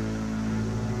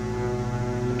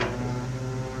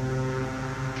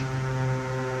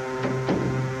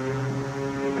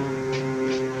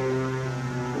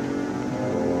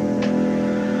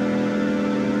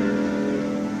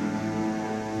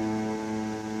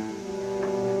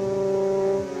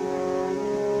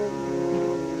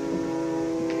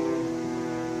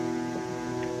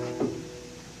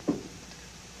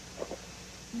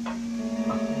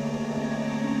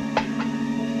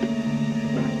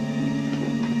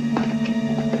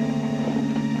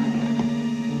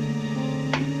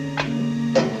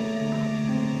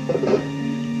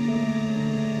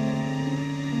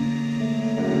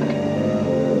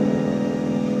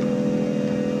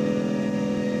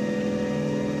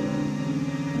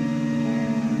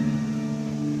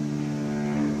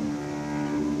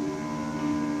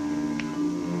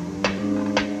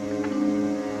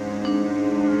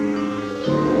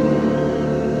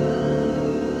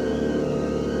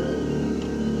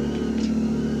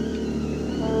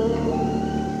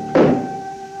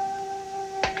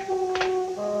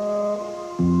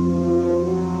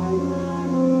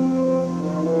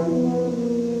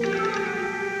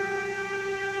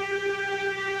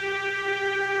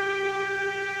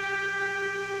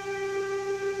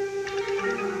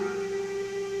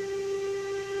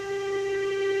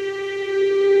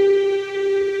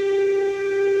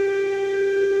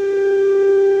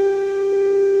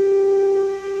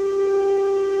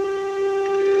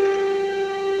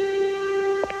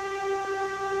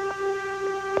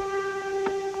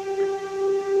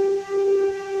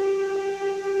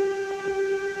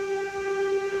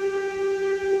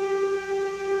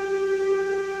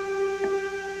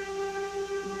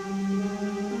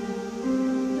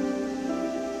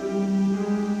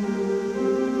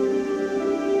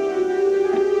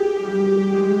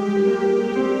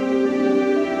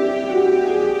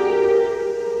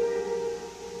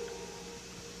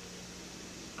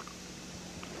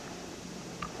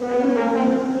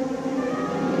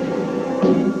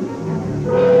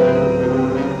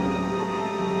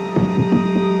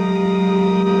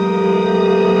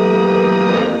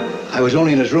 I was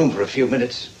only in his room for a few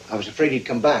minutes. I was afraid he'd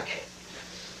come back.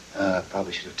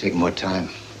 Probably should have taken more time.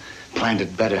 Planned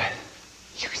it better.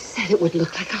 You said it would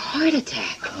look like a heart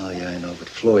attack. Oh, yeah, I know. But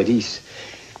Floyd, he's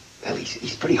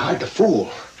pretty hard to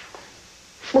fool.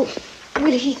 Well,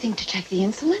 will he think to check the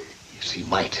insulin? Yes, he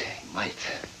might. He might.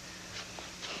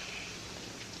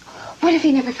 What if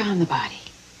he never found the body?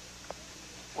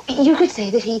 You could say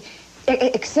that he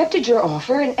accepted your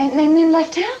offer and then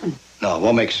left town. No, it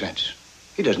won't make sense.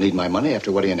 He doesn't need my money after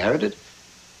what he inherited.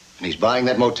 And he's buying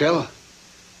that motel.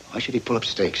 Why should he pull up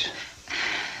stakes?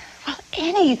 Well,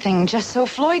 anything, just so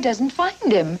Floyd doesn't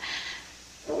find him.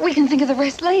 We can think of the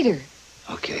rest later.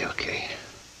 Okay.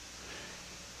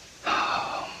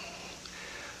 Oh.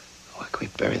 Why can't we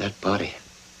bury that body?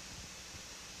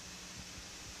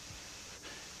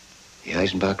 The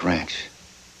Eisenbach Ranch.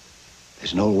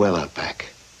 There's an old well out back.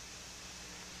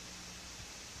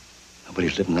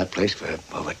 Nobody's lived in that place for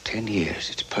over 10 years.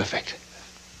 It's perfect.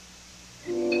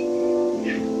 Is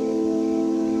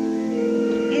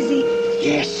he?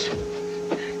 Yes.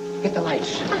 Hit the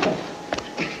lights.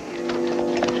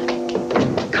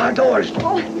 Car doors.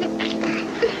 Oh.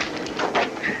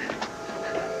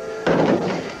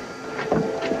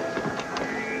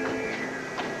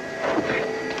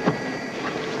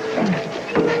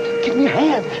 Give me a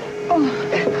hand. Oh.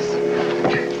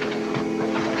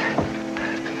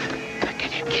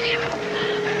 Get him.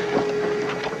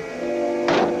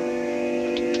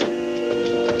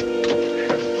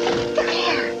 The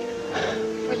car.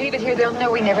 We leave it here, they'll know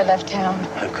we never left town.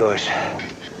 Of course.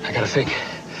 I gotta think.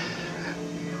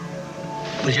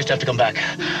 We'll just have to come back.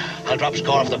 I'll drop his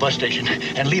car off the bus station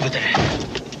and leave it there.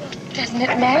 Doesn't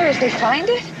it matter if they find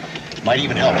it? Might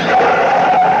even help.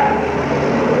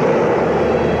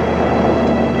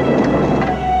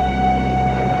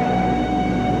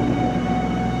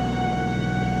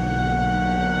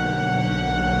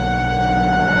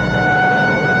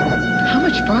 How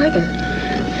much farther?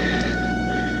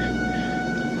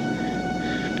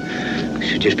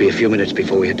 Should just be a few minutes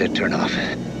before we hit that turnoff.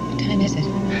 What time is it?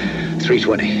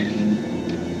 3:20.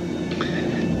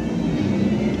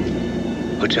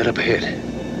 What's that up ahead?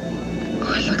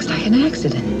 Oh, it looks like an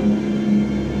accident.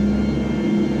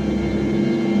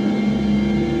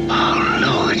 Oh,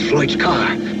 no, it's Floyd's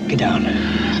car. Get down.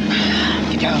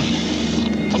 Get down.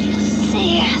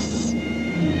 See us.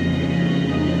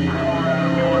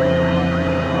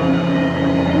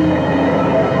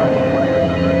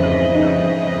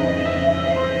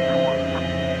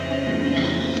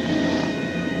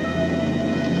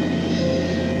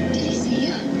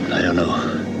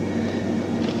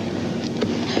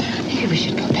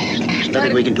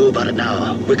 Nothing we can do about it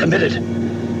now. We're committed.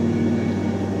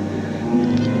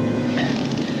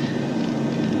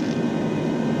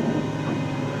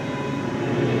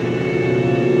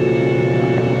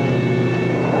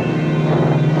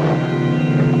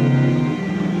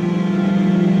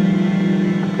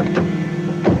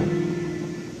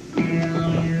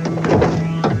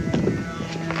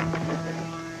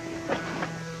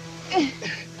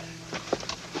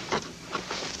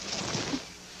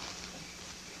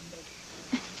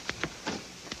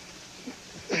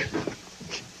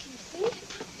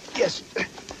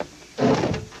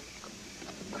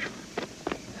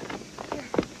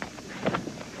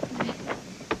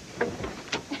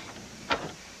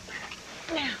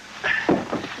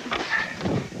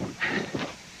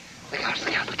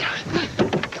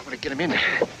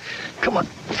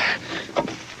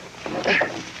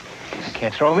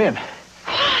 Can't throw him in.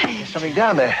 Why? There's something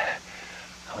down there.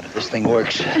 I wonder if this thing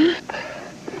works.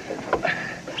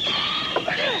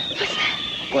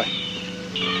 What?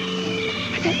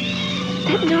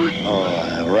 That noise.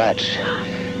 Oh, rats.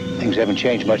 Things haven't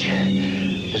changed much.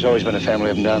 There's always been a family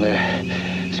of them down there.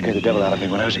 It scared the devil out of me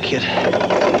when I was a kid. How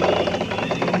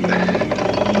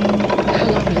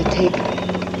long will it take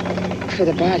for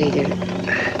the body to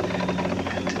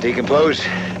decompose?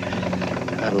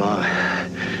 Not long.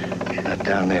 Not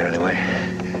down there, anyway.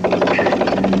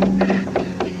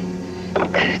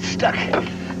 It's stuck.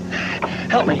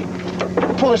 Help me.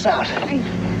 Pull us out.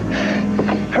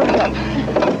 Hurry up.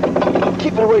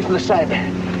 Keep it away from the side.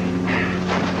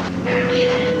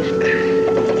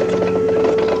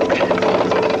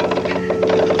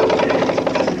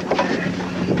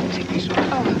 Take these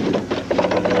off.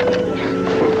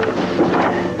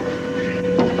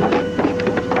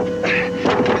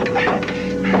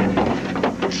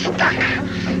 Stuck.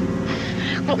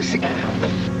 Let me see.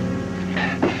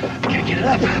 Can't get it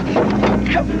up.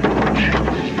 Come.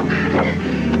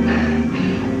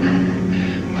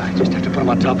 I just have to put them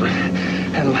on top of it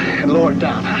and lower it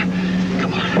down.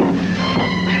 Come on.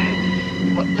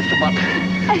 Come on, lift them up.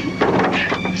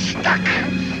 Stuck.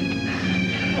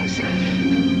 Let me see.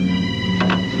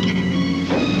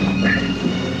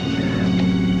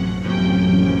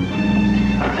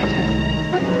 All right.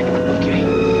 Okay.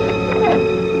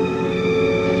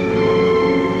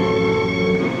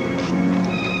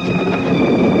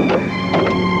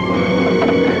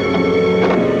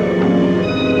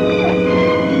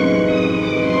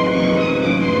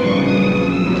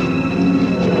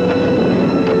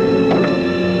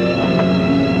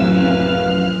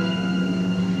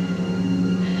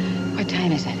 What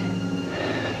time is it?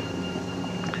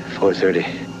 4:30.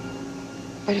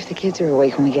 What if the kids are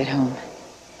awake when we get home?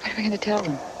 What are we going to tell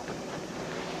them?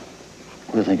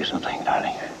 We'll think of something,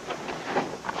 darling.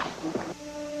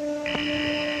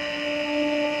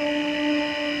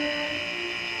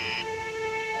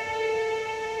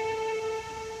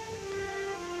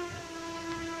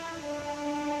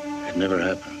 It never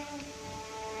happened.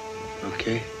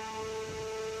 Okay?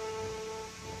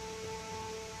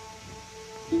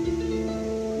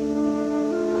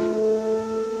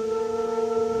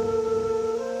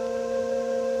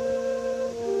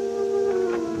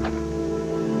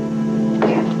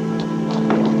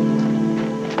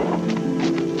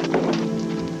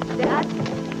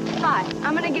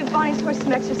 I'm gonna give Bonnie's horse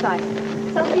some exercise.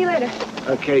 So I'll see you later.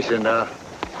 Okay, Cinda.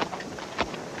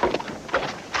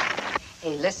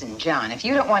 Hey, listen, John, if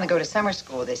you don't want to go to summer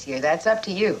school this year, that's up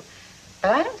to you.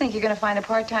 But I don't think you're going to find a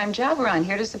part-time job around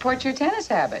here to support your tennis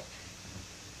habit.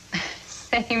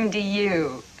 Same to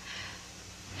you.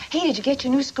 Hey, did you get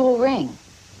your new school ring?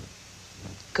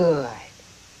 Good.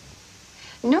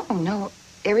 No,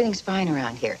 everything's fine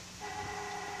around here.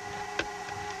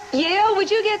 Yale,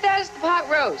 would you get that as the pot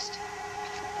roast?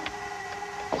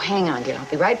 Oh, hang on, dear. I'll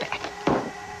be right back.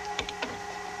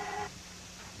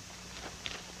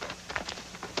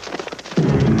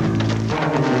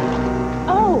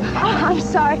 Oh, I'm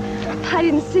sorry. I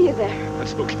didn't see you there.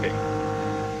 That's okay.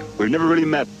 We've never really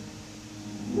met.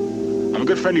 I'm a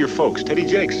good friend of your folks, Teddy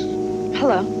Jakes.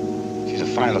 Hello. She's a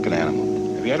fine-looking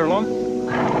animal. Have you had her long?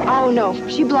 Oh, no.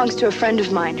 She belongs to a friend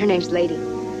of mine. Her name's Lady.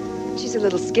 She's a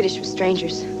little skittish with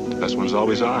strangers. The best ones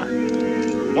always are.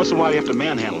 Once in a while, you have to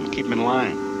manhandle them, keep them in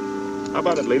line. How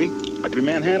about it, lady? Like to be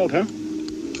manhandled, huh?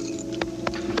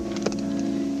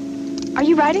 Are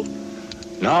you riding?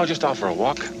 No, just out for a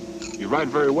walk. You ride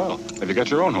very well. Have you got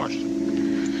your own horse?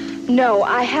 No,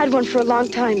 I had one for a long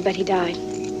time, but he died.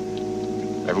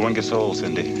 Everyone gets old,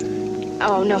 Cindy.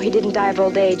 Oh, no, he didn't die of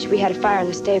old age. We had a fire in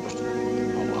the stable.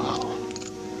 Oh,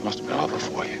 wow. Must have been awful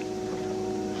for you.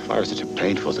 Fire's such a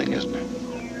painful thing, isn't it?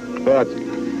 But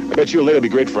I bet you and Lady will be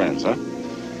great friends, huh?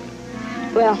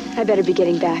 Well, I better be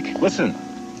getting back. Listen,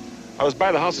 I was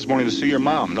by the house this morning to see your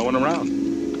mom. No one around.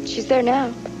 She's there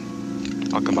now.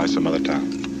 I'll come by some other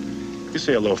time. You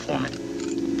say hello for me.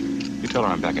 You tell her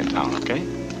I'm back in town, okay?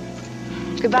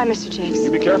 Goodbye, Mr. James.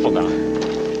 You be careful now.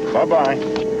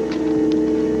 Bye-bye.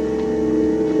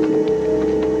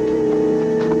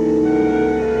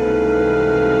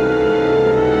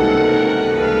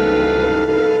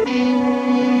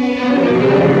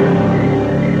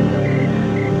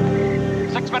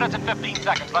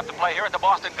 Seconds left to play here at the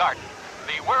Boston Garden.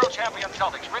 The world champion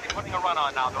Celtics really putting a run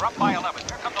on now. They're up by 11.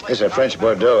 Here comes the This is a French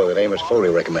Bordeaux that Amos Foley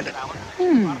recommended.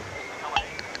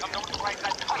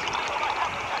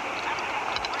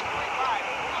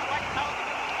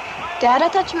 Dad, I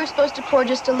thought you were supposed to pour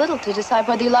just a little to decide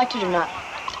whether you liked it or not.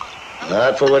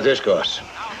 Not for what this costs.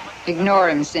 Ignore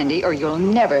him, Cindy, or you'll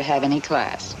never have any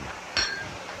class.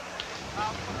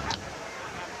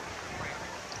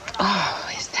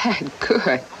 Oh, is that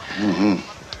good? Mm-hmm.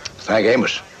 Thank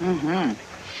Amos. Mm-hmm.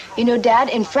 You know, Dad,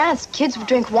 in France, kids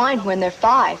drink wine when they're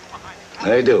 5.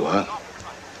 They do, huh?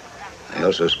 They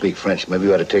also speak French. Maybe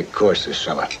you ought to take a course this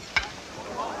summer.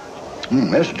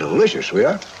 This is delicious,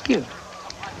 sweetheart. You.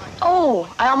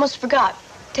 Oh, I almost forgot.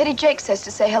 Teddy Jakes says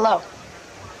to say hello.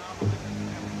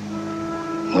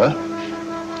 What?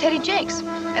 Teddy Jakes.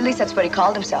 At least that's what he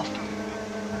called himself.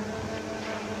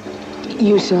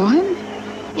 You saw him?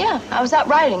 Yeah, I was out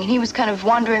riding, and he was kind of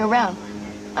wandering around.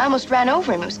 I almost ran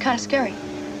over him. It was kind of scary.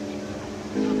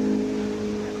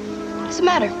 What's the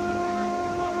matter?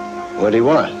 What do you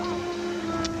want?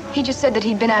 He just said that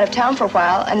he'd been out of town for a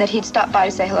while, and that he'd stop by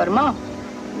to say hello to Mom.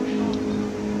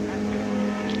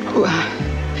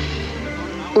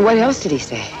 What else did he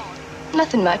say?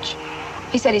 Nothing much.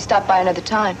 He said he'd stop by another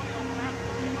time.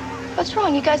 What's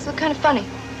wrong? You guys look kind of funny.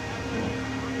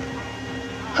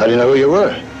 How do you know who you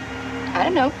were? I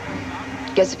don't know.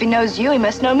 Guess if he knows you, he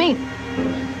must know me.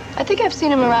 I think I've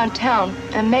seen him around town,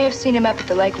 and may have seen him up at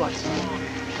the lake once.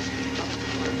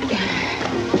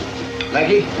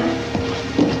 Maggie?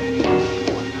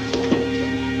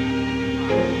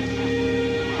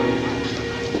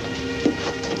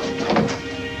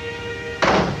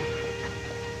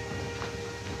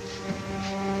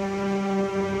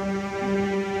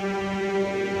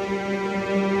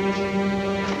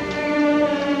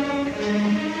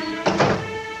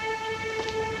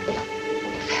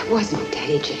 Wasn't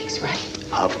Teddy Jakes, right?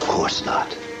 Of course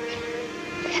not.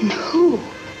 And who?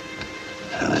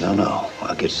 I don't know.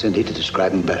 I'll get Cindy to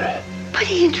describe him better. But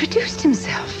he introduced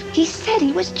himself. He said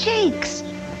he was Jakes.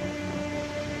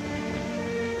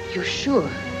 You're sure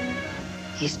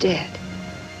he's dead?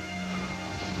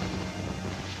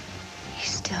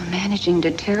 He's still managing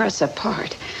to tear us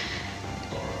apart,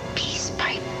 piece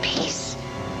by piece.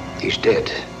 He's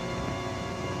dead.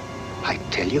 I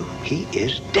tell you, he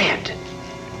is dead.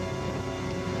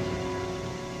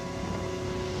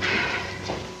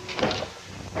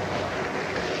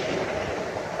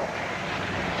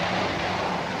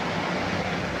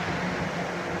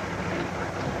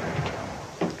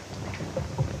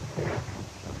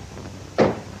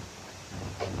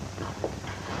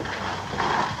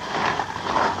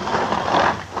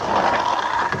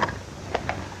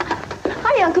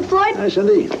 Floyd? Hi,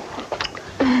 Cindy.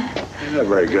 You're not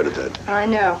very good at that. I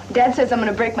know. Dad says I'm going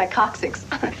to break my coccyx.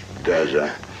 Does,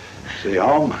 See you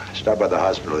home? Stop by the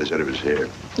hospital. They said he was here.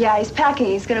 Yeah, he's packing.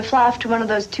 He's going to fly off to one of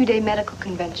those 2-day medical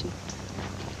conventions.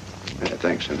 Yeah,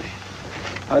 thanks, Cindy.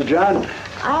 How's John?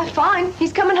 Fine.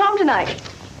 He's coming home tonight.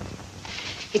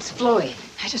 It's Floyd.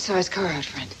 I just saw his car out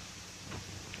front.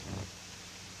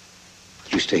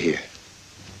 You stay here.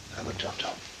 I will talk to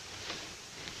him.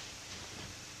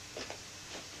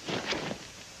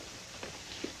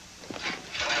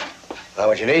 Well,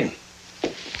 what you need?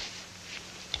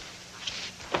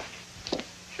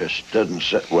 Just doesn't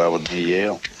sit well with me,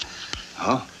 Yale.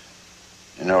 Huh?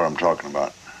 You know what I'm talking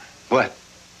about. What?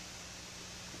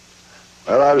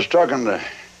 Well, I was talking to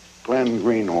Glenn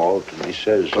Greenwald, and he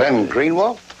says... Glenn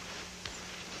Greenwald?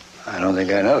 I don't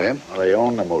think I know him. Well, they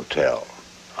own the motel.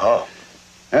 Oh.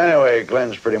 Anyway,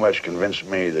 Glenn's pretty much convinced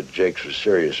me that Jakes was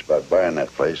serious about buying that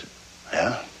place.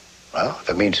 Yeah? Well, if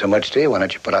it means so much to you, why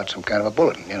don't you put out some kind of a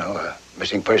bulletin? You know, a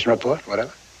missing person report,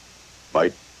 whatever.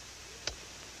 Might.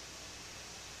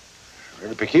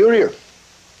 Really peculiar.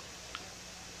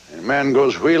 A man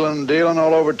goes wheeling and dealing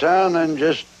all over town and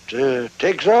just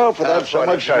takes off without so Floyd,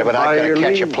 much... I'm sorry, but I gotta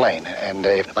catch a leave. plane. And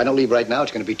if I don't leave right now,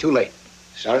 it's gonna be too late.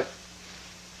 Sorry?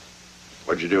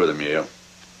 What'd you do with him, Yale?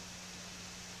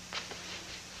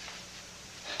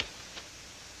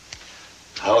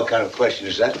 What kind of question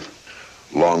is that?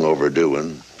 Long overdue,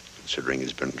 and considering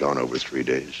he's been gone over 3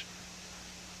 days.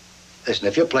 Listen,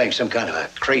 if you're playing some kind of a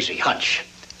crazy hunch...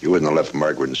 You wouldn't have left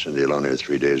Margaret and Cindy alone here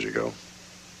 3 days ago.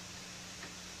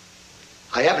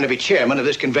 I happen to be chairman of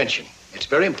this convention. It's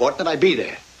very important that I be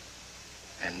there.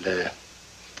 And,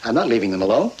 I'm not leaving them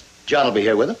alone. John will be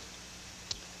here with them.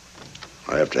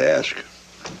 I have to ask.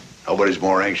 Nobody's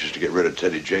more anxious to get rid of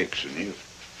Teddy Jakes than you.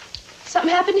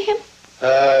 Something happened to him?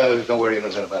 Don't worry a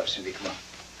little about it, Cindy. Come on.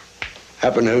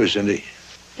 Happened to who, Cindy?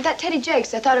 That Teddy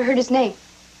Jakes. I thought I heard his name.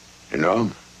 You know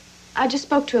him? I just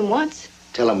spoke to him once.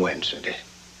 Tell him when, Cindy.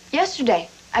 Yesterday.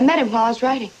 I met him while I was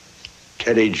writing.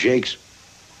 Teddy Jakes?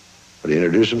 Did he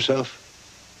introduce himself?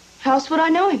 How else would I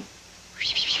know him?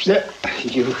 You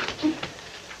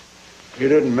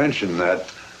didn't mention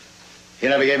that. You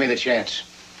never gave me the chance.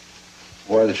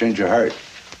 Why the change of heart?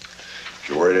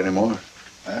 You worried anymore?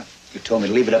 Huh? You told me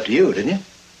to leave it up to you, didn't you?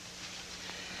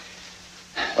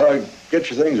 All right, get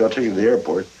your things. I'll take you to the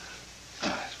airport.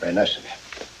 Oh, it's very nice of you.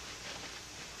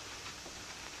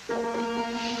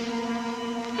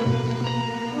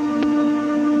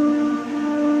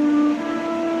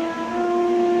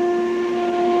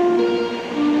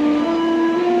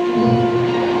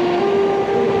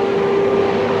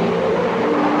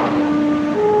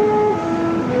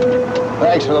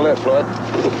 Thanks for the lift, Floyd.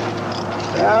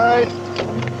 All right.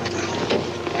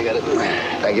 I got it.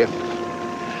 Thank you.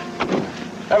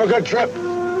 Have a good trip.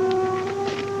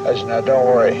 Listen, now, don't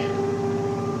worry.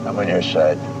 I'm on your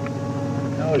side.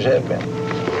 I always have been.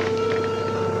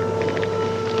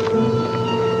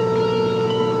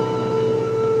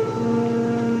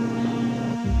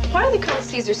 Why are they called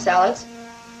Caesar salads?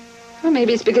 Well,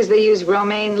 maybe it's because they use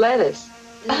romaine lettuce.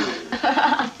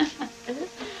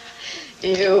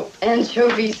 Ew,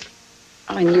 anchovies.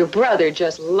 Oh, and your brother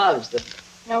just loves them.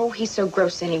 No, he's so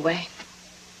gross anyway.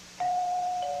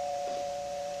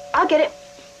 I'll get it.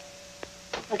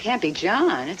 Well, it can't be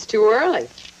John. It's too early.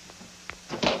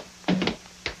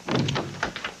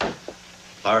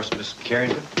 Lars, Miss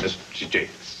Carrington, Miss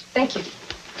Jakes. Thank you.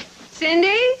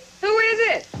 Cindy, who is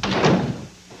it?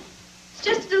 It's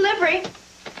just a delivery.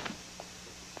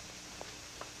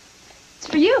 It's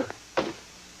for you.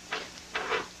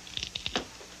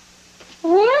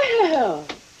 Well,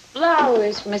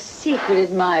 flowers from a secret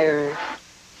admirer.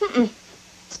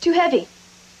 It's too heavy.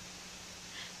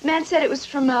 The man said it was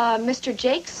from Mr.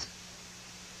 Jakes.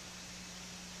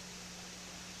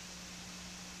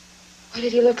 What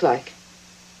did he look like?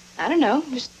 I don't know,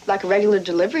 just like a regular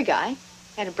delivery guy.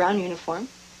 Had a brown uniform.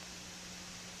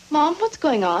 Mom, what's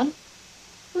going on?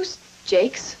 Who's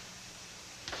Jakes?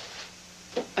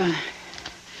 I'm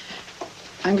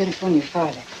going to phone your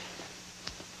father.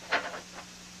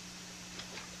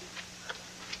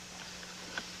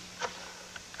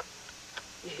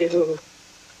 Ew.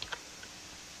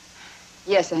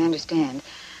 Yes, I understand.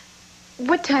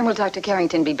 What time will Dr.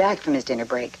 Carrington be back from his dinner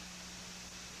break?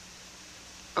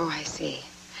 Oh, I see.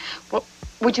 Well,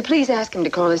 would you please ask him to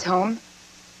call us home?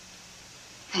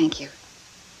 Thank you.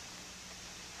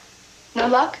 No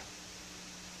luck?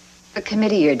 The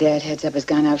committee your dad heads up has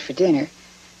gone out for dinner.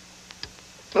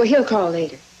 Well, he'll call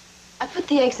later. I put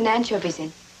the eggs and anchovies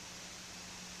in.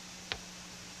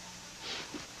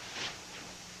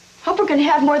 Hope we're going to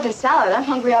have more than salad. I'm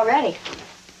hungry already.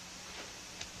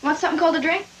 Want something cold to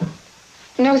drink?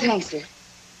 No, thanks, dear.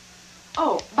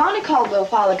 Oh, Bonnie called a little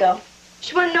while ago.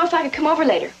 She wanted to know if I could come over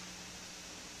later.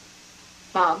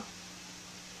 Mom.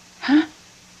 Huh?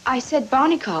 I said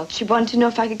Bonnie called. She wanted to know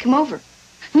if I could come over.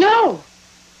 No!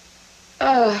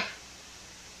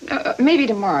 Maybe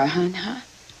tomorrow, hon, huh?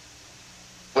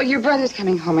 Well, your brother's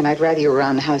coming home, and I'd rather you were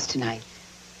around the house tonight.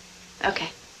 Okay.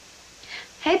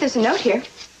 Hey, there's a note here.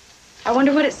 I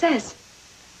wonder what it says.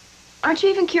 Aren't you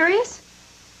even curious?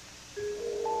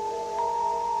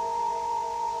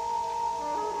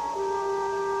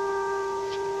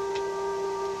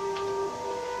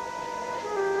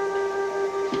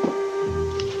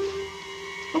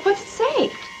 Well, what's it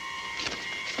say?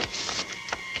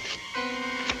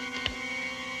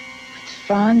 With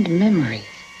fond memories.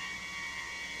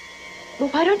 Well,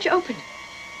 why don't you open it?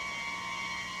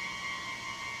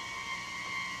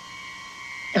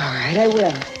 All right, I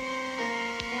will.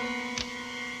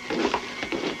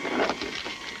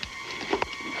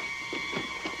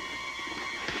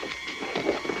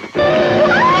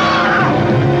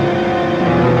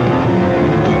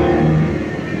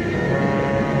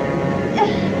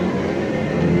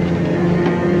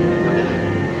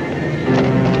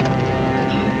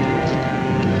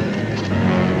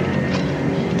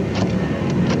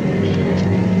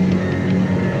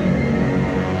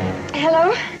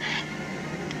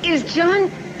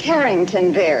 John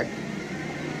Carrington there.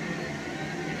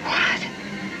 What?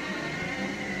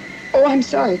 Oh, I'm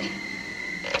sorry.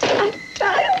 I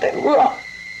dialed it wrong.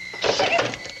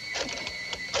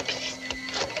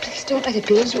 Please don't let it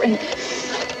be his ring.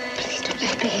 Please don't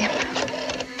let it be him.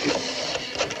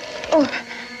 Oh.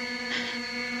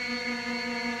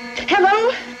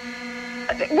 Hello?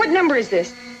 What number is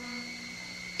this?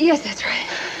 Yes, that's right.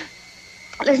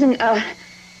 Listen,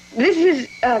 this is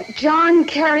John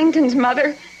Carrington's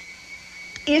mother.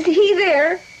 Is he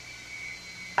there?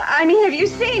 I mean, have you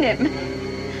seen him?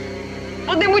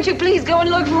 Well, then would you please go and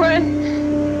look for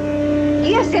him?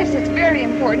 Yes, it's very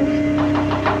important.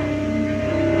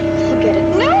 I'll get it.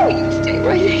 No, you stay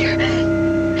right here.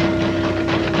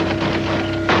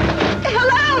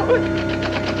 Hello?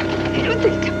 I don't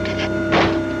think I'm gonna...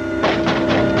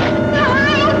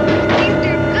 Hello? Please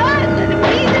do not let him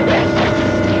be there.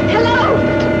 Hello?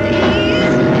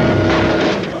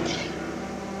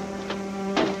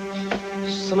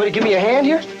 Somebody give me a hand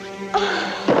here?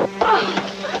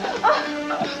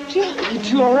 Jim. You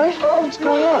two all right? Oh, what's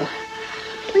going on?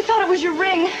 We thought it was your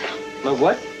ring. My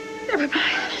what? Never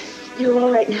mind. You're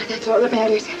all right now. That's all that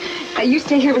matters. Now, you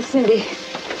stay here with Cindy.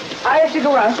 I have to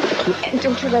go out. And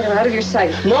don't you let her out of your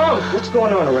sight. Mom, what's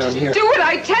going on around here? Do what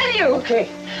I tell you. Okay.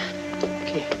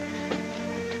 Okay.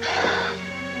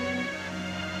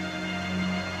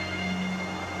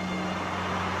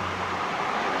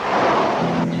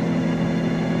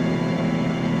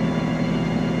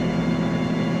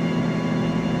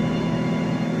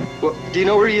 Well, do you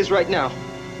know where he is right now?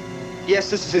 Yes,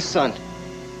 this is his son.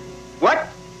 What?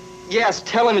 Yes,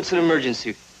 tell him it's an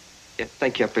emergency. Yeah,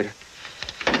 thank you, operator.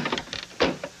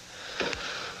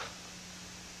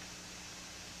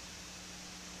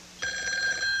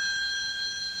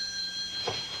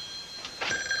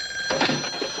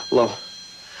 Hello.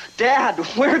 Dad,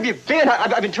 where have you been?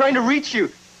 I've been trying to reach you.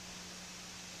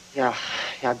 Yeah,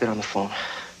 I've been on the phone.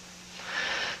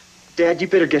 Dad, you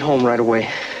better get home right away.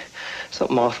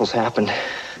 Something awful's happened.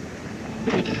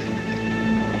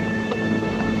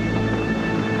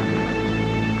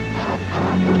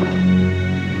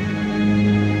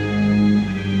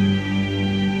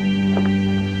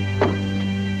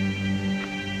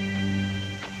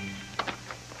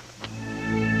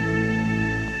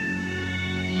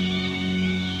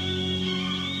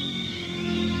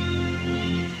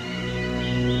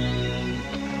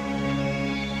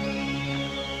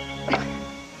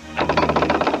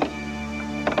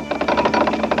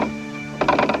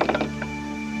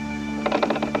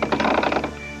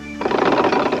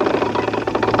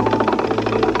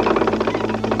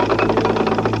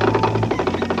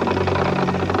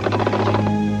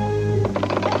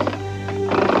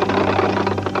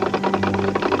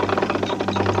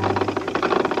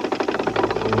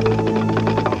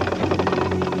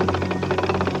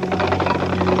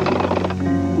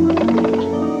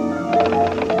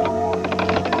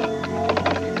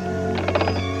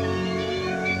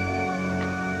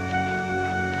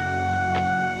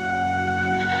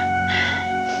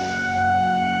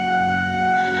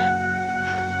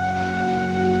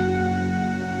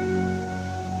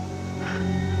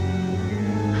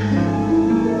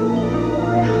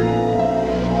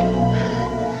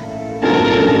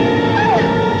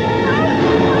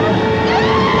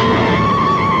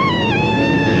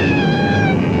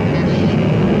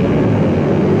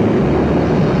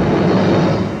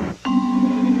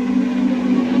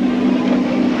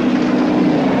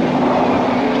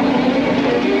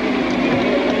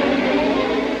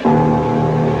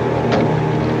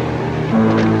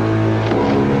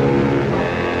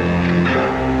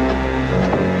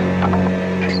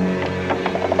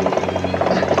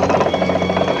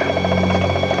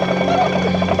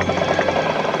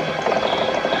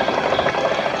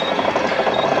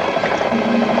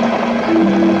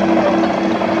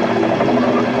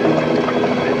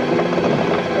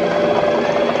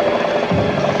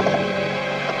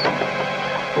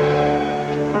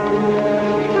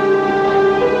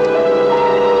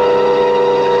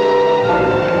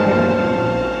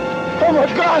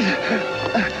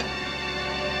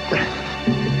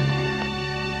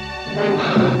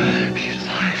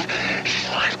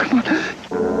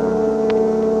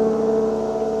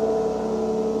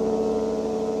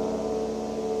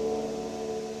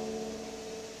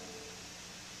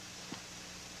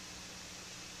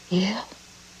 Yeah?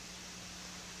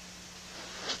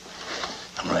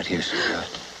 I'm right here, sweetheart.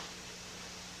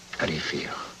 How do you feel?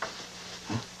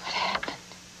 What happened?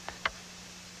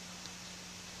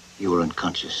 You were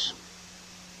unconscious.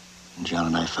 And John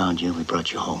and I found you, and we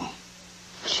brought you home.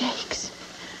 Jakes.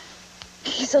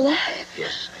 He's alive.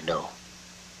 Yes, I know.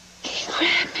 He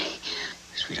grabbed me.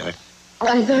 Sweetheart,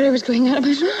 I thought I was going out of my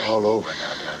mind. it's all over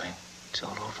now, darling. It's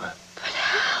all over. But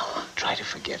how? Try to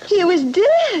forget it. He was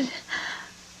dead.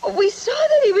 We saw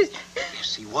that he was...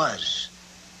 Yes, he was.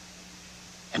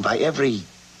 And by every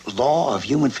law of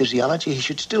human physiology, he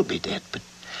should still be dead. But,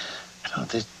 you know,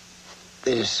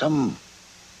 there's some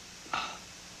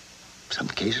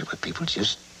cases where people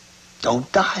just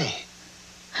don't die.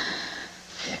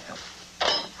 Yeah.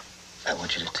 I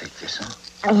want you to take this, huh?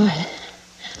 Oh.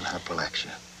 It'll help relax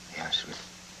you. Yeah, sweet.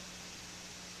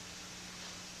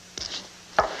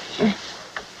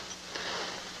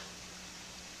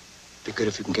 Be good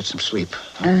if you can get some sleep.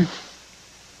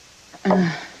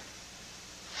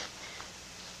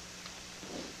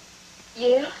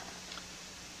 Yeah?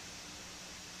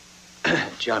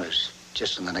 John is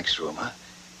just in the next room, huh?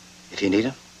 If you need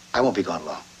him, I won't be gone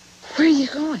long. Where are you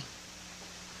going?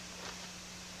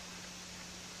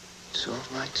 It's all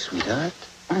right, sweetheart.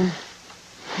 I'm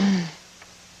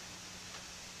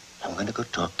going to go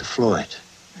talk to Floyd.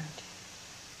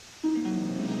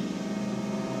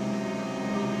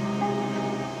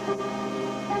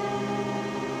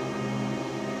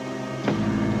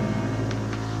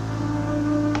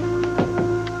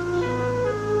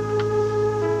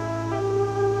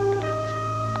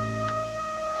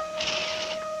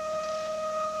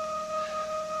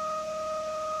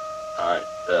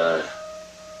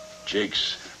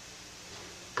 Jakes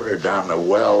put her down the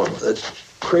well. That's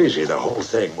crazy, the whole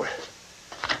thing.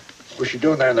 What's she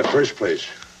doing there in the first place?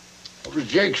 What was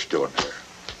Jakes doing there?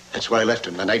 That's where I left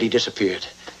him the night he disappeared.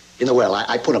 In the well.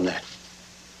 I put him there.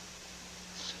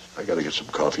 I gotta get some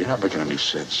coffee. You're not making any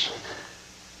sense.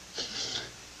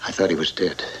 I thought he was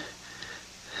dead.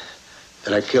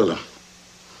 That I killed him.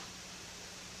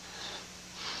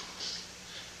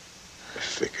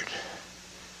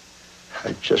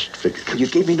 I just figured... You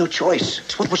gave me no choice.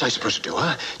 What was I supposed to do,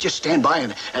 huh? Just stand by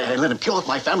and let him kill off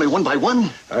my family one by one?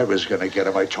 I was gonna get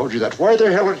him. I told you that. Why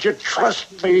the hell did you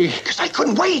trust me? Because I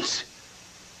couldn't wait.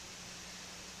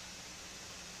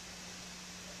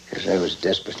 Because I was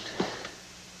desperate.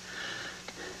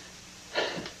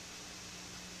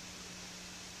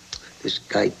 This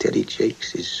guy, Teddy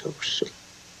Jakes, is so sick.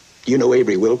 You know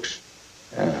Avery Wilkes?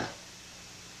 Yeah.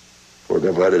 Poor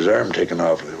devil had his arm taken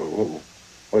off.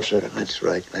 What's that? That's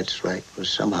right. Well,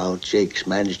 somehow Jakes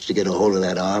managed to get a hold of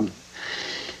that arm. And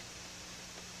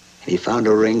he found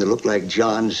a ring that looked like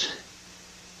John's.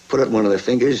 Put it in one of the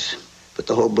fingers, put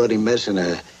the whole bloody mess in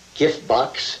a gift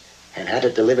box, and had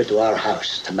it delivered to our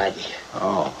house, to Maggie.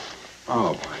 Oh,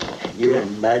 my Can you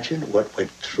imagine what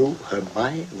went through her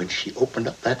mind when she opened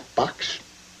up that box?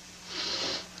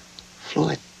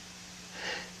 Floyd.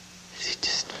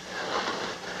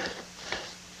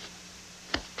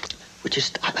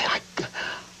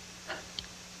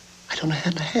 I don't know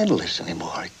how to handle this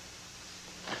anymore.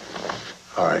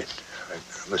 All right.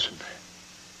 Listen.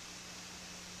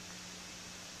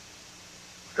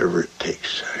 Whatever it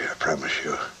takes, I promise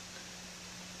you.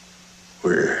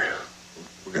 We're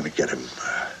gonna get him.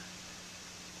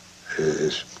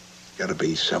 There's gotta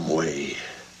be some way.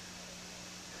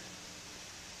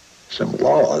 Some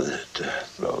law that...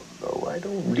 No, I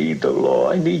don't need the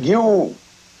law. I need you.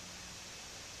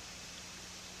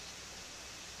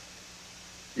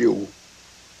 You.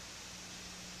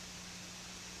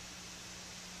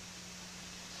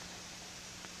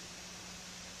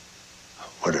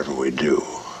 Whatever we do,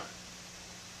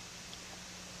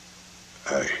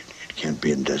 it can't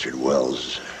be in Desert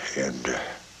Wells, and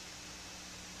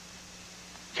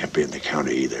can't be in the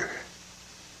county either.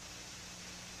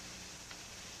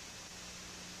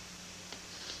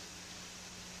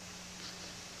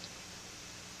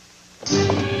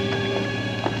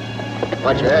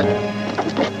 Watch your head.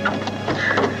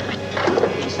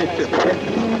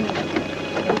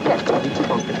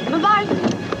 Bye-bye.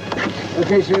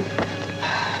 Okay, sir.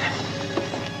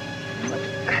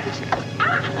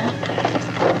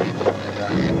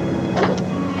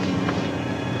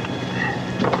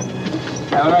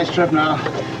 Have a nice trip now.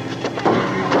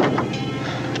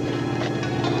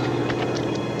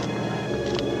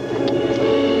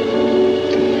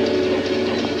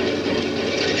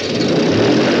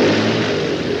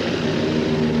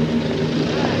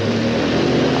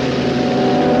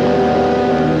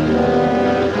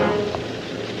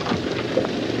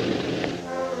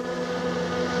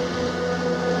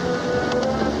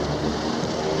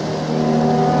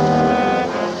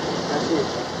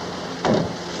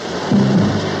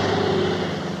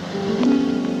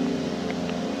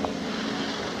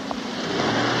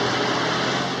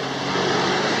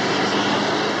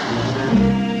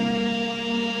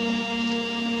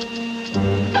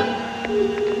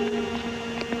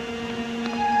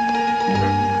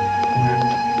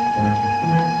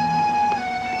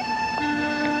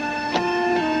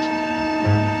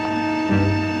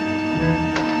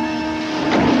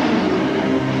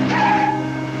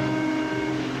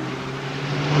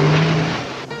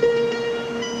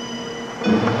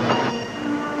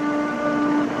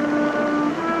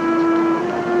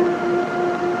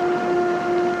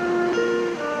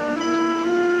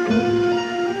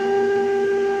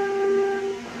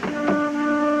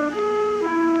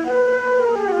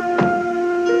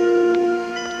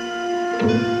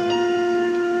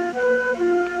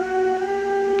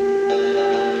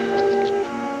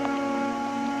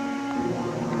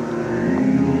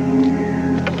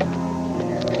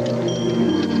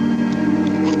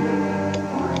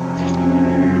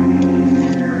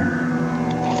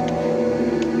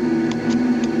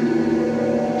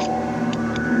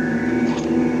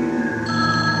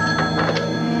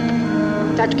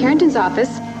 Dr. Carrington's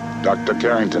office. Dr.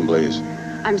 Carrington, please.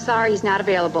 I'm sorry he's not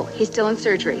available. He's still in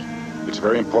surgery. It's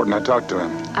very important I talk to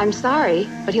him. I'm sorry,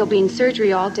 but he'll be in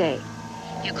surgery all day.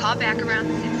 You call back around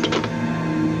 6.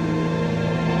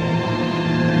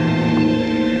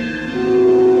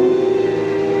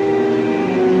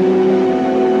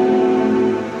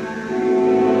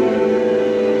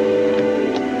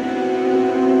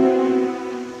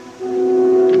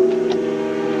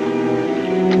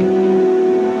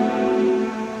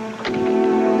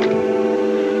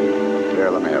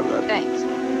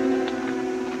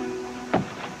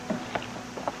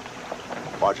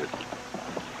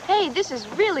 This is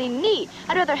really neat.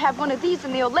 I'd rather have one of these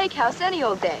in the old lake house any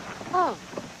old day. Oh.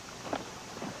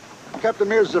 Captain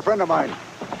Mears is a friend of mine.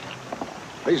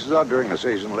 Leases out during the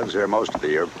season, lives here most of the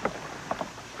year.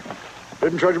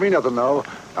 Didn't charge me nothing, though.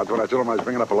 Not when I told him I was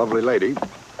bringing up a lovely lady.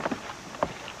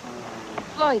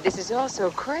 Floyd, this is all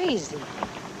so crazy.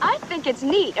 I think it's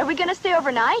neat. Are we going to stay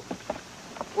overnight?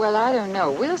 Well, I don't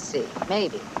know. We'll see.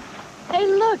 Maybe. Hey,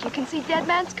 look. You can see Dead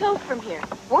Man's Cove from here.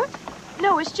 What?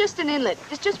 No, it's just an inlet.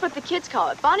 It's just what the kids call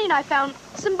it. Bonnie and I found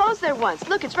some boats there once.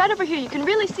 Look, it's right over here. You can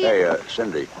really see it. Hey,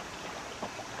 Cindy.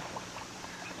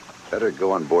 Better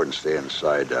go on board and stay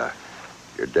inside.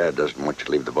 Your dad doesn't want you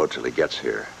to leave the boat till he gets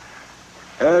here.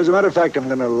 As a matter of fact, I'm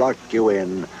going to lock you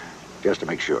in just to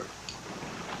make sure.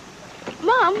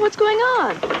 Mom, what's going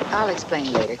on? I'll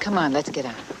explain later. Come on, let's get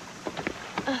on.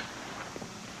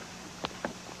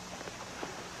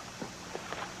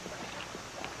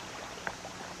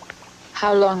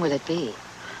 How long will it be?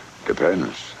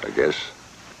 Depends, I guess.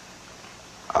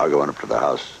 I'll go on up to the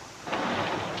house.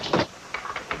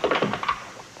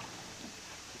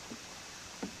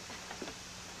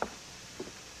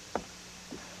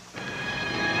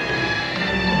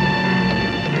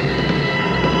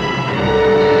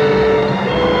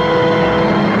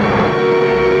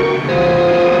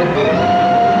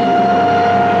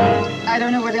 I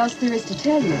don't know what else there is to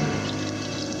tell you.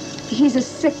 He's a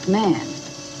sick man.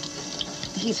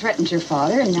 He threatened your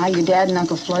father, and now your dad and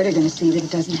Uncle Floyd are going to see that it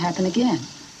doesn't happen again.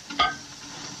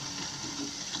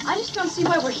 I just don't see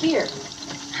why we're here.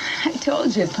 I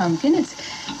told you, Pumpkin,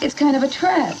 it's kind of a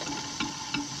trap.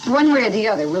 One way or the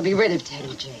other, we'll be rid of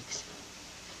Teddy Jakes.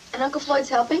 And Uncle Floyd's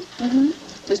helping? Mm-hmm.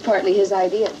 It was partly his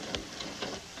idea.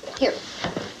 Here,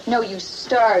 no use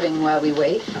starving while we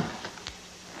wait.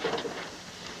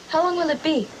 How long will it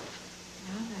be?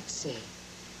 Well, let's see.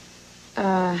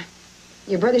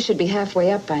 Your brother should be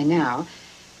halfway up by now.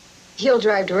 He'll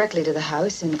drive directly to the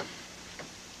house, and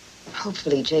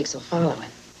hopefully Jakes will follow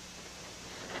him.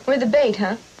 We're the bait,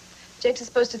 huh? Jakes is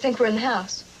supposed to think we're in the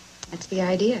house. That's the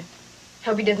idea.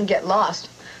 Hope he doesn't get lost.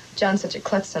 John's such a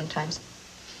klutz sometimes.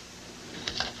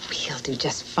 He'll do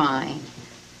just fine.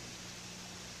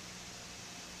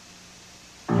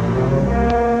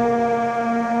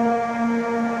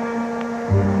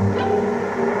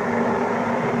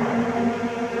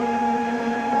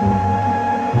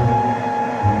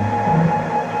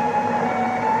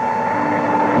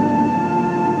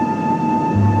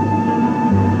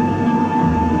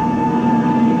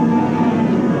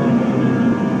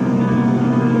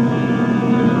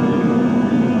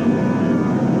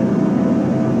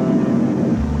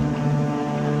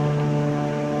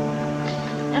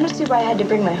 Why I had to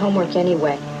bring my homework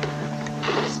anyway,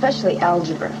 especially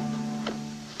algebra.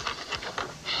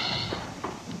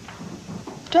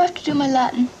 Do I have to do my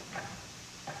Latin?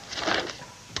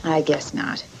 I guess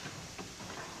not.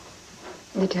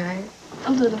 You tired?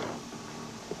 A little.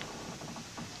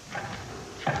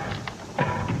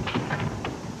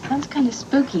 Sounds kind of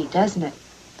spooky, doesn't it?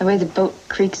 The way the boat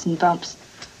creaks and bumps.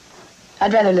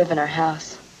 I'd rather live in our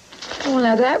house. Well,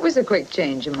 now that was a quick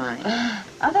change of mind.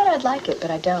 I thought I'd like it, but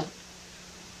I don't.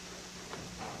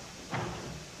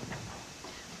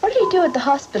 What did he do at the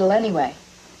hospital anyway?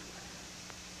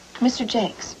 Mr.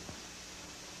 Jakes.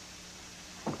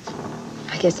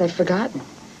 I guess I've forgotten.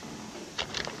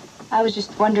 I was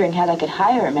just wondering how they could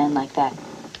hire a man like that.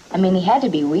 I mean, he had to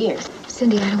be weird.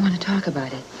 Cindy, I don't want to talk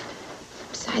about it.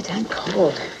 Besides, I'm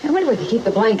cold. I wonder where they keep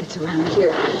the blankets around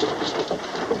here.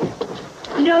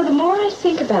 You know, the more I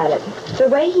think about it, the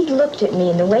way he looked at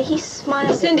me and the way he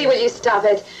smiled. Cindy, will you stop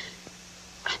it?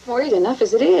 I'm worried enough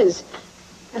as it is.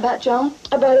 About Joan?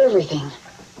 About everything.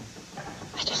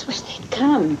 I just wish they'd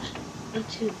come. Me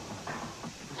too.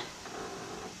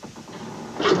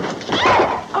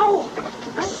 Oh,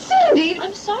 Cindy!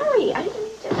 I'm sorry. I didn't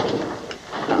mean to.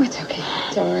 Oh, it's okay.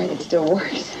 It's all right. It still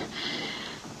works.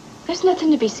 There's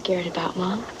nothing to be scared about,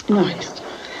 Mom. No, Honest.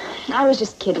 I was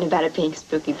just kidding about it being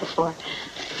spooky before.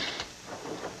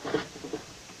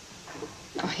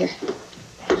 Oh, here.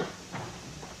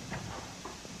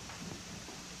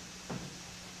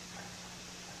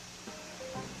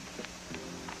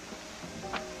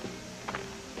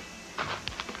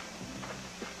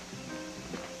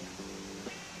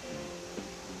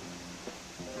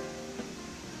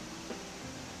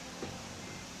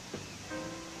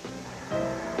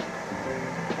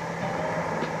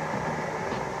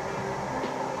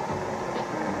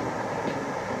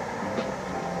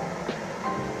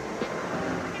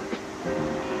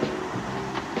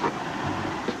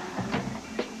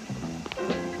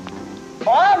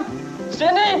 Mom?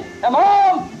 Cindy? I'm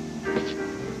home!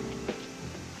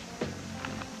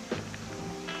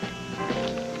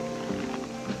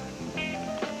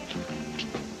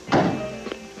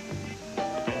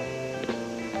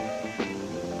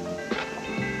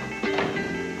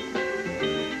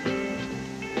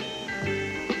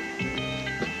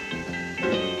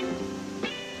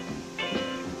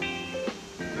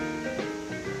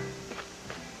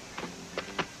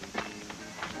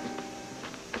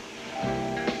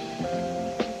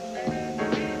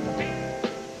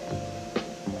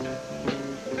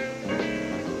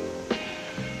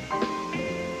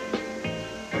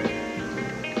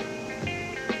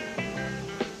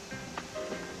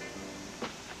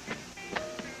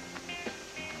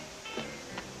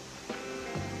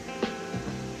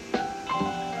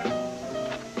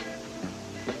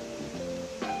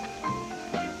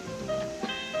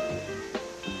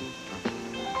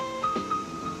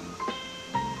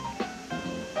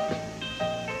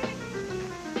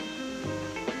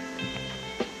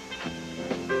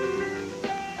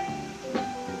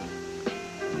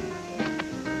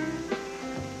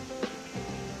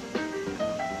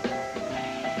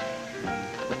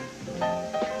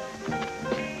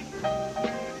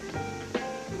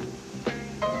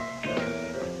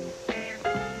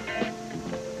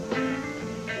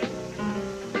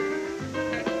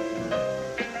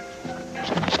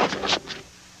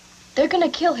 They're gonna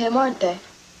kill him, aren't they?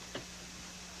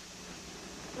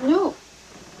 No.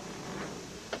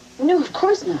 No, of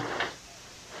course not.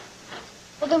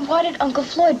 Well, then why did Uncle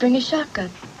Floyd bring a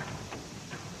shotgun?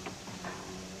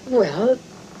 Well,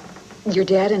 your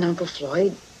dad and Uncle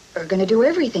Floyd are going to do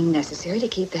everything necessary to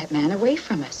keep that man away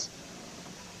from us.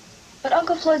 But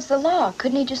Uncle Floyd's the law.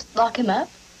 Couldn't he just lock him up?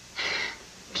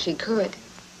 She could.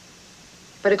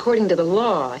 But according to the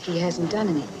law, he hasn't done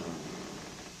anything.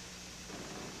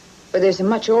 But there's a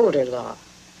much older law.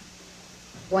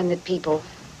 One that people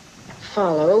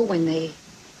follow when they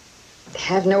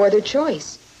have no other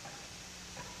choice.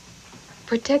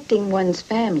 Protecting one's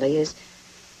family is,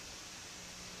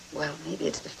 well, maybe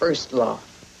it's the first law.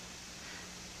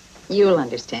 You'll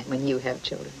understand when you have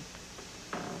children.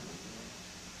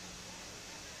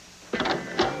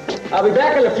 I'll be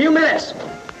back in a few minutes.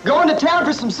 Going to town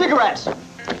for some cigarettes.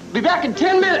 Be back in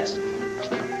 10 minutes.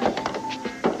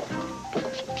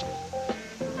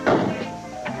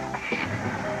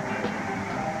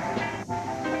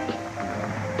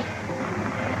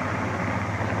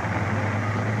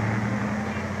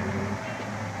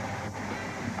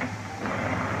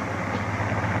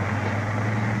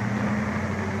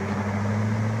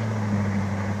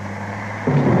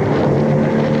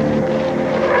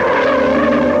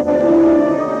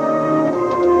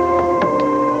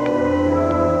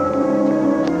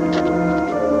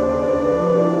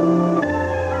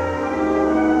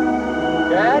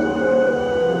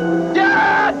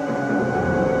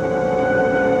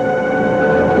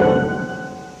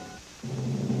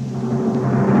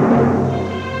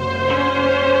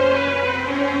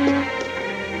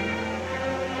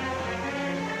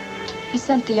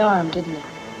 Sent the arm, didn't he?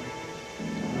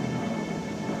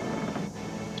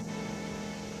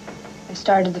 They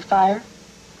started the fire?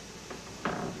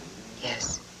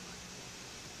 Yes.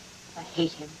 I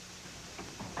hate him.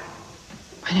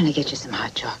 Why don't I get you some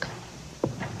hot chocolate?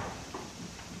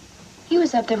 He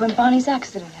was up there when Bonnie's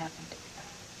accident happened.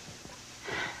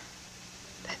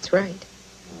 That's right.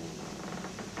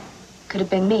 Could have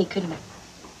been me, couldn't it?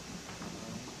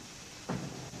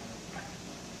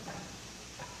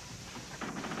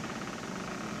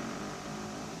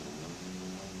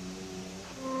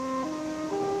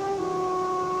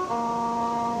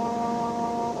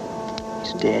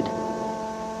 He's dead.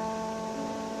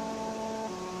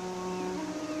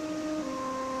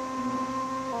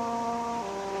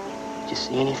 Did you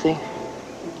see anything?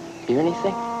 Hear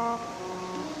anything?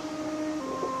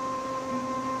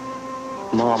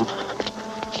 Mom.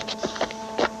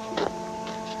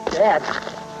 Dad.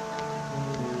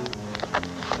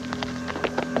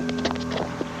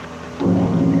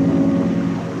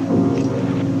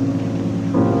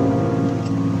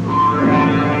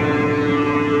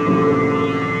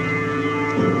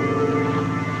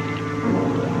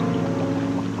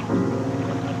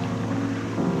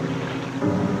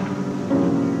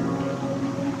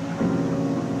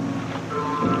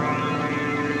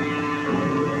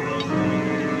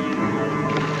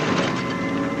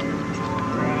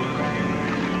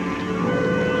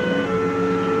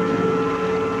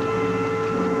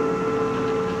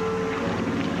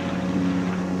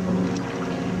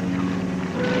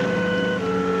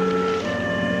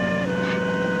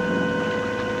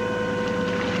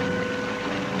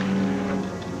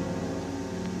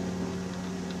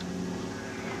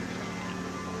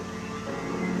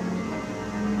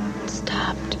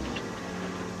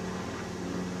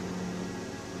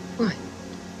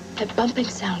 That bumping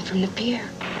sound from the pier.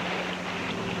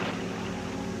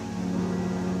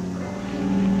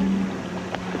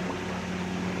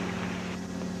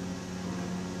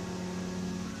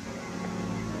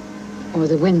 Or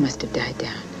the wind must have died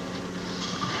down.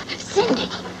 Cindy,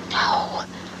 no.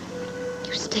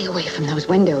 You stay away from those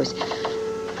windows.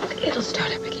 It'll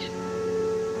start up again.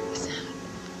 The sound.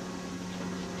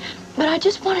 But I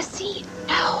just want to see.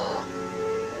 No.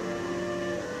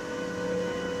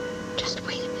 Just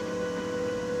wait a minute.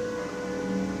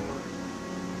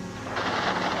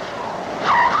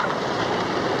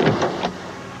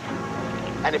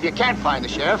 And if you can't find the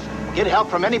sheriff, get help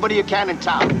from anybody you can in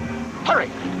town.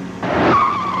 Hurry!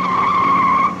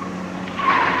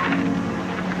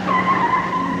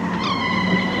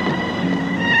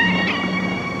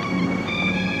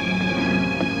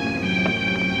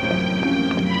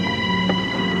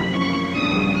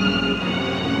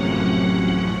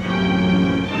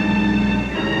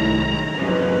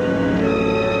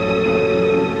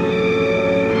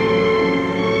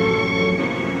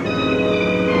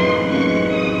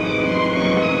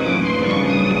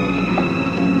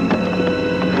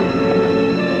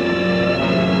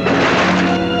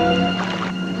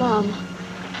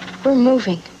 We're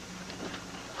moving.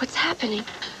 What's happening?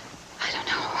 I don't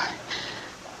know.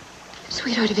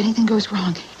 Sweetheart, if anything goes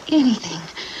wrong, anything,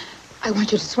 I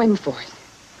want you to swim for it.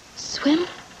 Swim?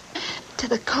 To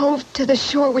the cove, to the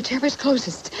shore, whichever's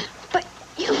closest. But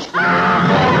you...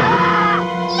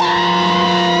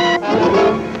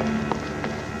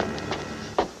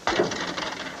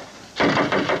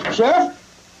 Sheriff?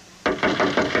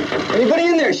 Anybody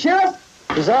in there? Sheriff?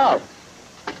 He's out.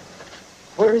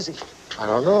 Where is he? I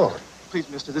don't know. Please,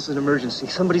 mister, this is an emergency.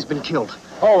 Somebody's been killed.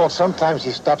 Oh, well, sometimes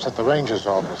he stops at the ranger's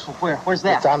office. Where? Where's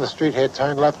that? It's down the street here.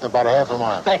 Turn left in about a half a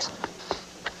mile. Thanks.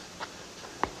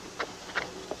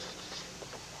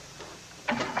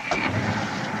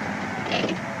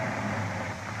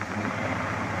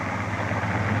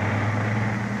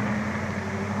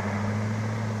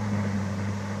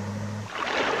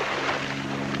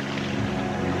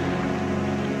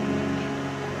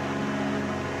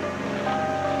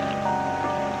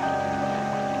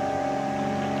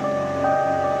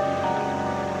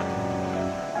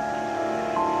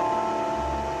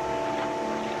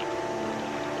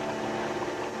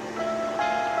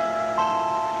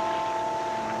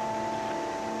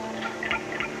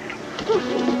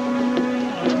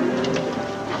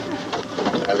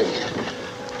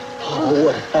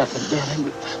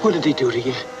 Darling, what did he do to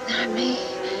you? Not me.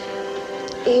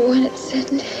 He wanted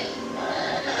Cindy.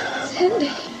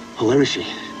 Cindy. Oh, where is she?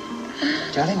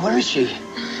 Darling, where is she?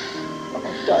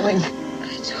 Oh, darling.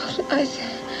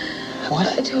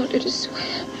 I told her to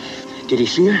swim. Did he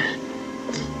see her?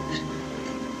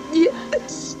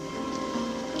 Yes.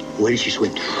 Where did she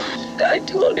swim to? I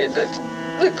told her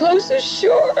that the closest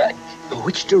shore.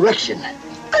 Which direction?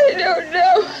 I don't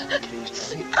know.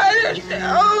 I don't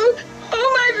know.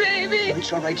 Oh, my baby.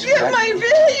 It's all right, Get sweetheart. my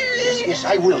baby. Yes,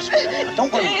 I will, sweetheart.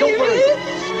 Don't worry, don't worry.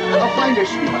 I'll find her,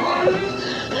 sweetheart.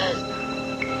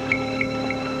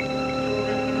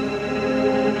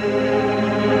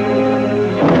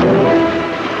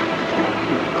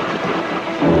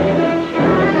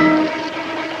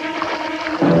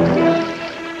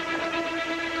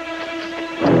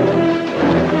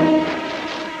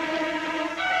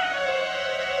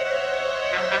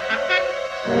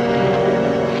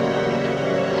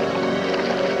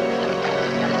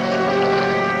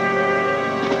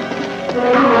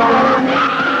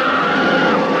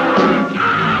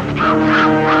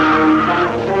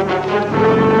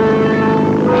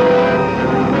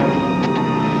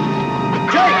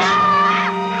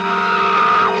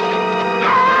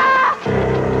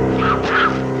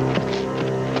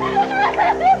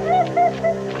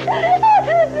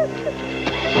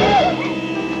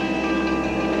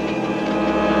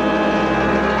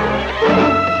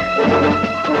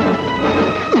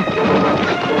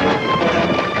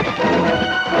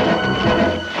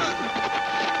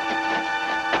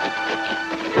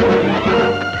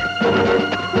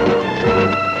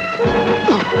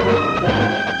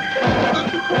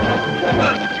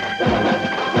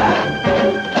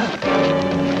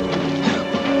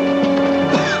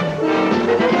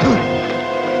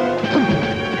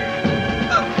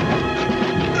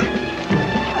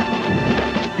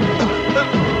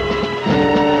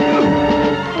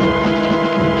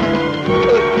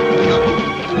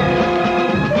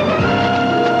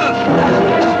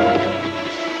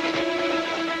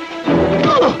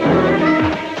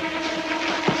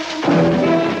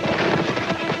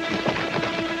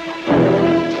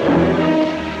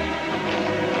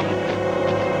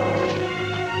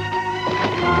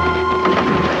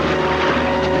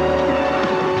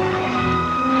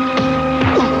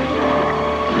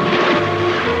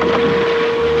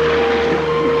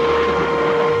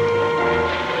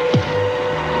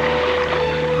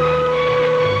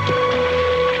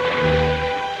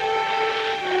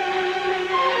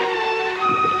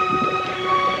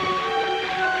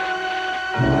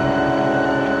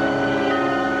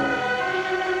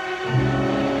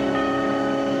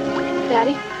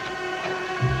 Daddy?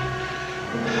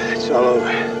 It's all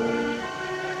over.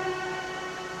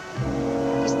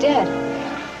 He's dead.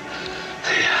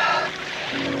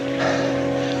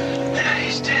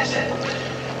 He's dead.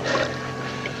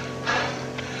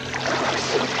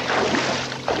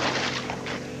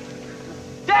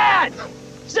 Dad!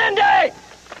 Cindy!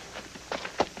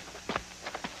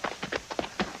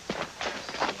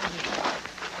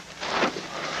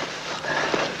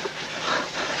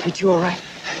 Are you all right?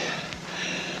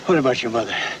 What about your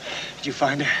mother? Did you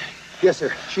find her? Yes,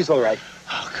 sir. She's all right.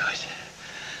 Oh, good.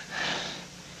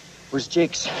 Where's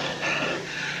Jakes?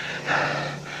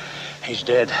 He's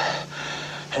dead.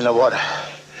 In the water.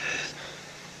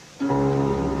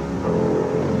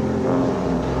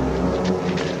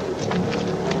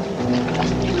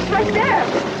 He's right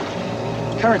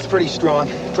there. Current's pretty strong.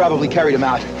 Probably carried him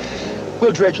out.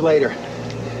 We'll dredge later.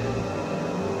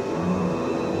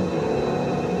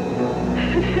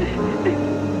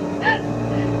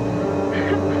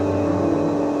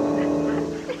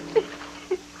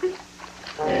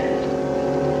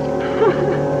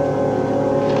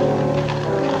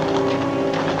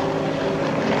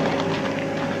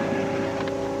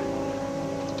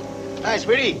 Hi,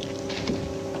 sweetie.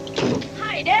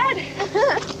 Hi, Dad.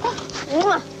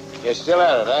 You're still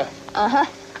at it, huh? Uh-huh.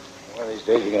 One of these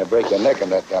days you're gonna break your neck on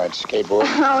that darn skateboard.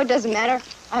 Oh, it doesn't matter.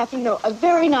 I happen to know a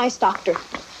very nice doctor.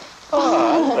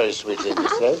 Oh, that's a very sweet thing to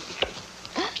say.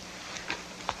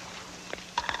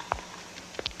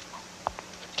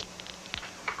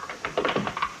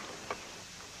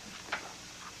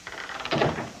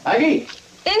 Maggie!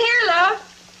 In here, love.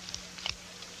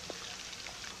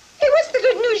 Hey, what's the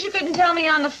good news you couldn't tell me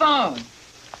on the phone?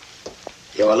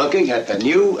 You are looking at the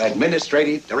new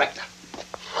administrative director.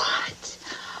 What?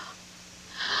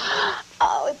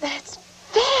 Oh, that's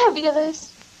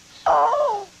fabulous.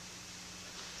 Oh.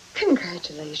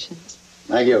 Congratulations.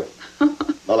 Thank you.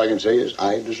 All I can say is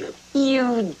I deserve it.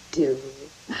 You do.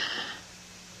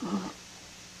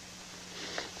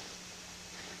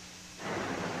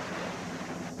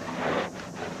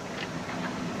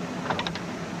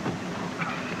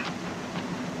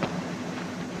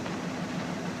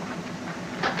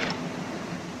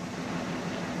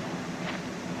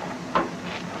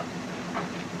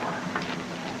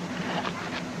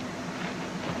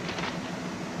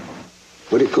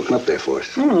 What are you cooking up there for us?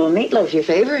 Oh, meatloaf, your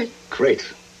favorite. Great.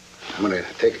 I'm gonna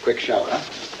take a quick shower,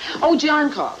 huh? Oh,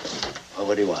 John called. Oh,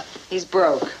 what do you want? He's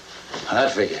broke.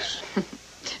 That figures.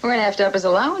 We're gonna have to up his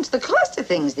allowance. The cost of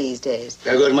things these days.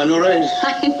 There goes my new raise.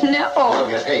 I know. Oh,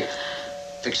 yeah. Hey,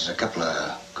 fix us a couple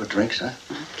of good drinks, huh?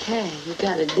 Okay, you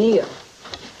got a deal.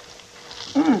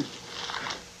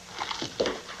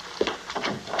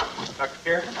 Dr.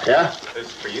 Carrington? Yeah? This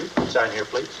is for you. Sign here,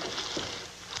 please.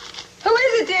 Who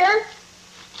is it, dear?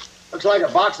 Looks like a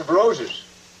box of roses.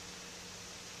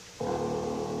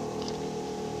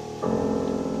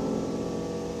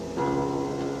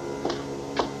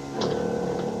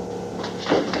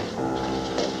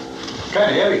 Kind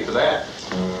of heavy for that.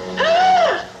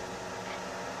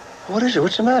 What is it?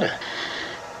 What's the matter?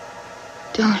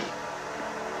 Don't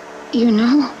you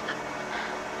know?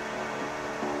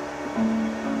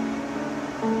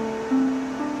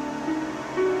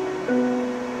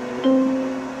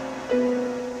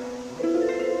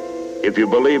 If you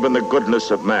believe in the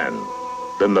goodness of man,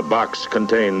 then the box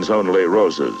contains only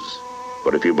roses.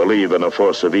 But if you believe in a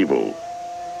force of evil,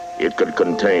 it could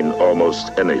contain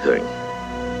almost anything.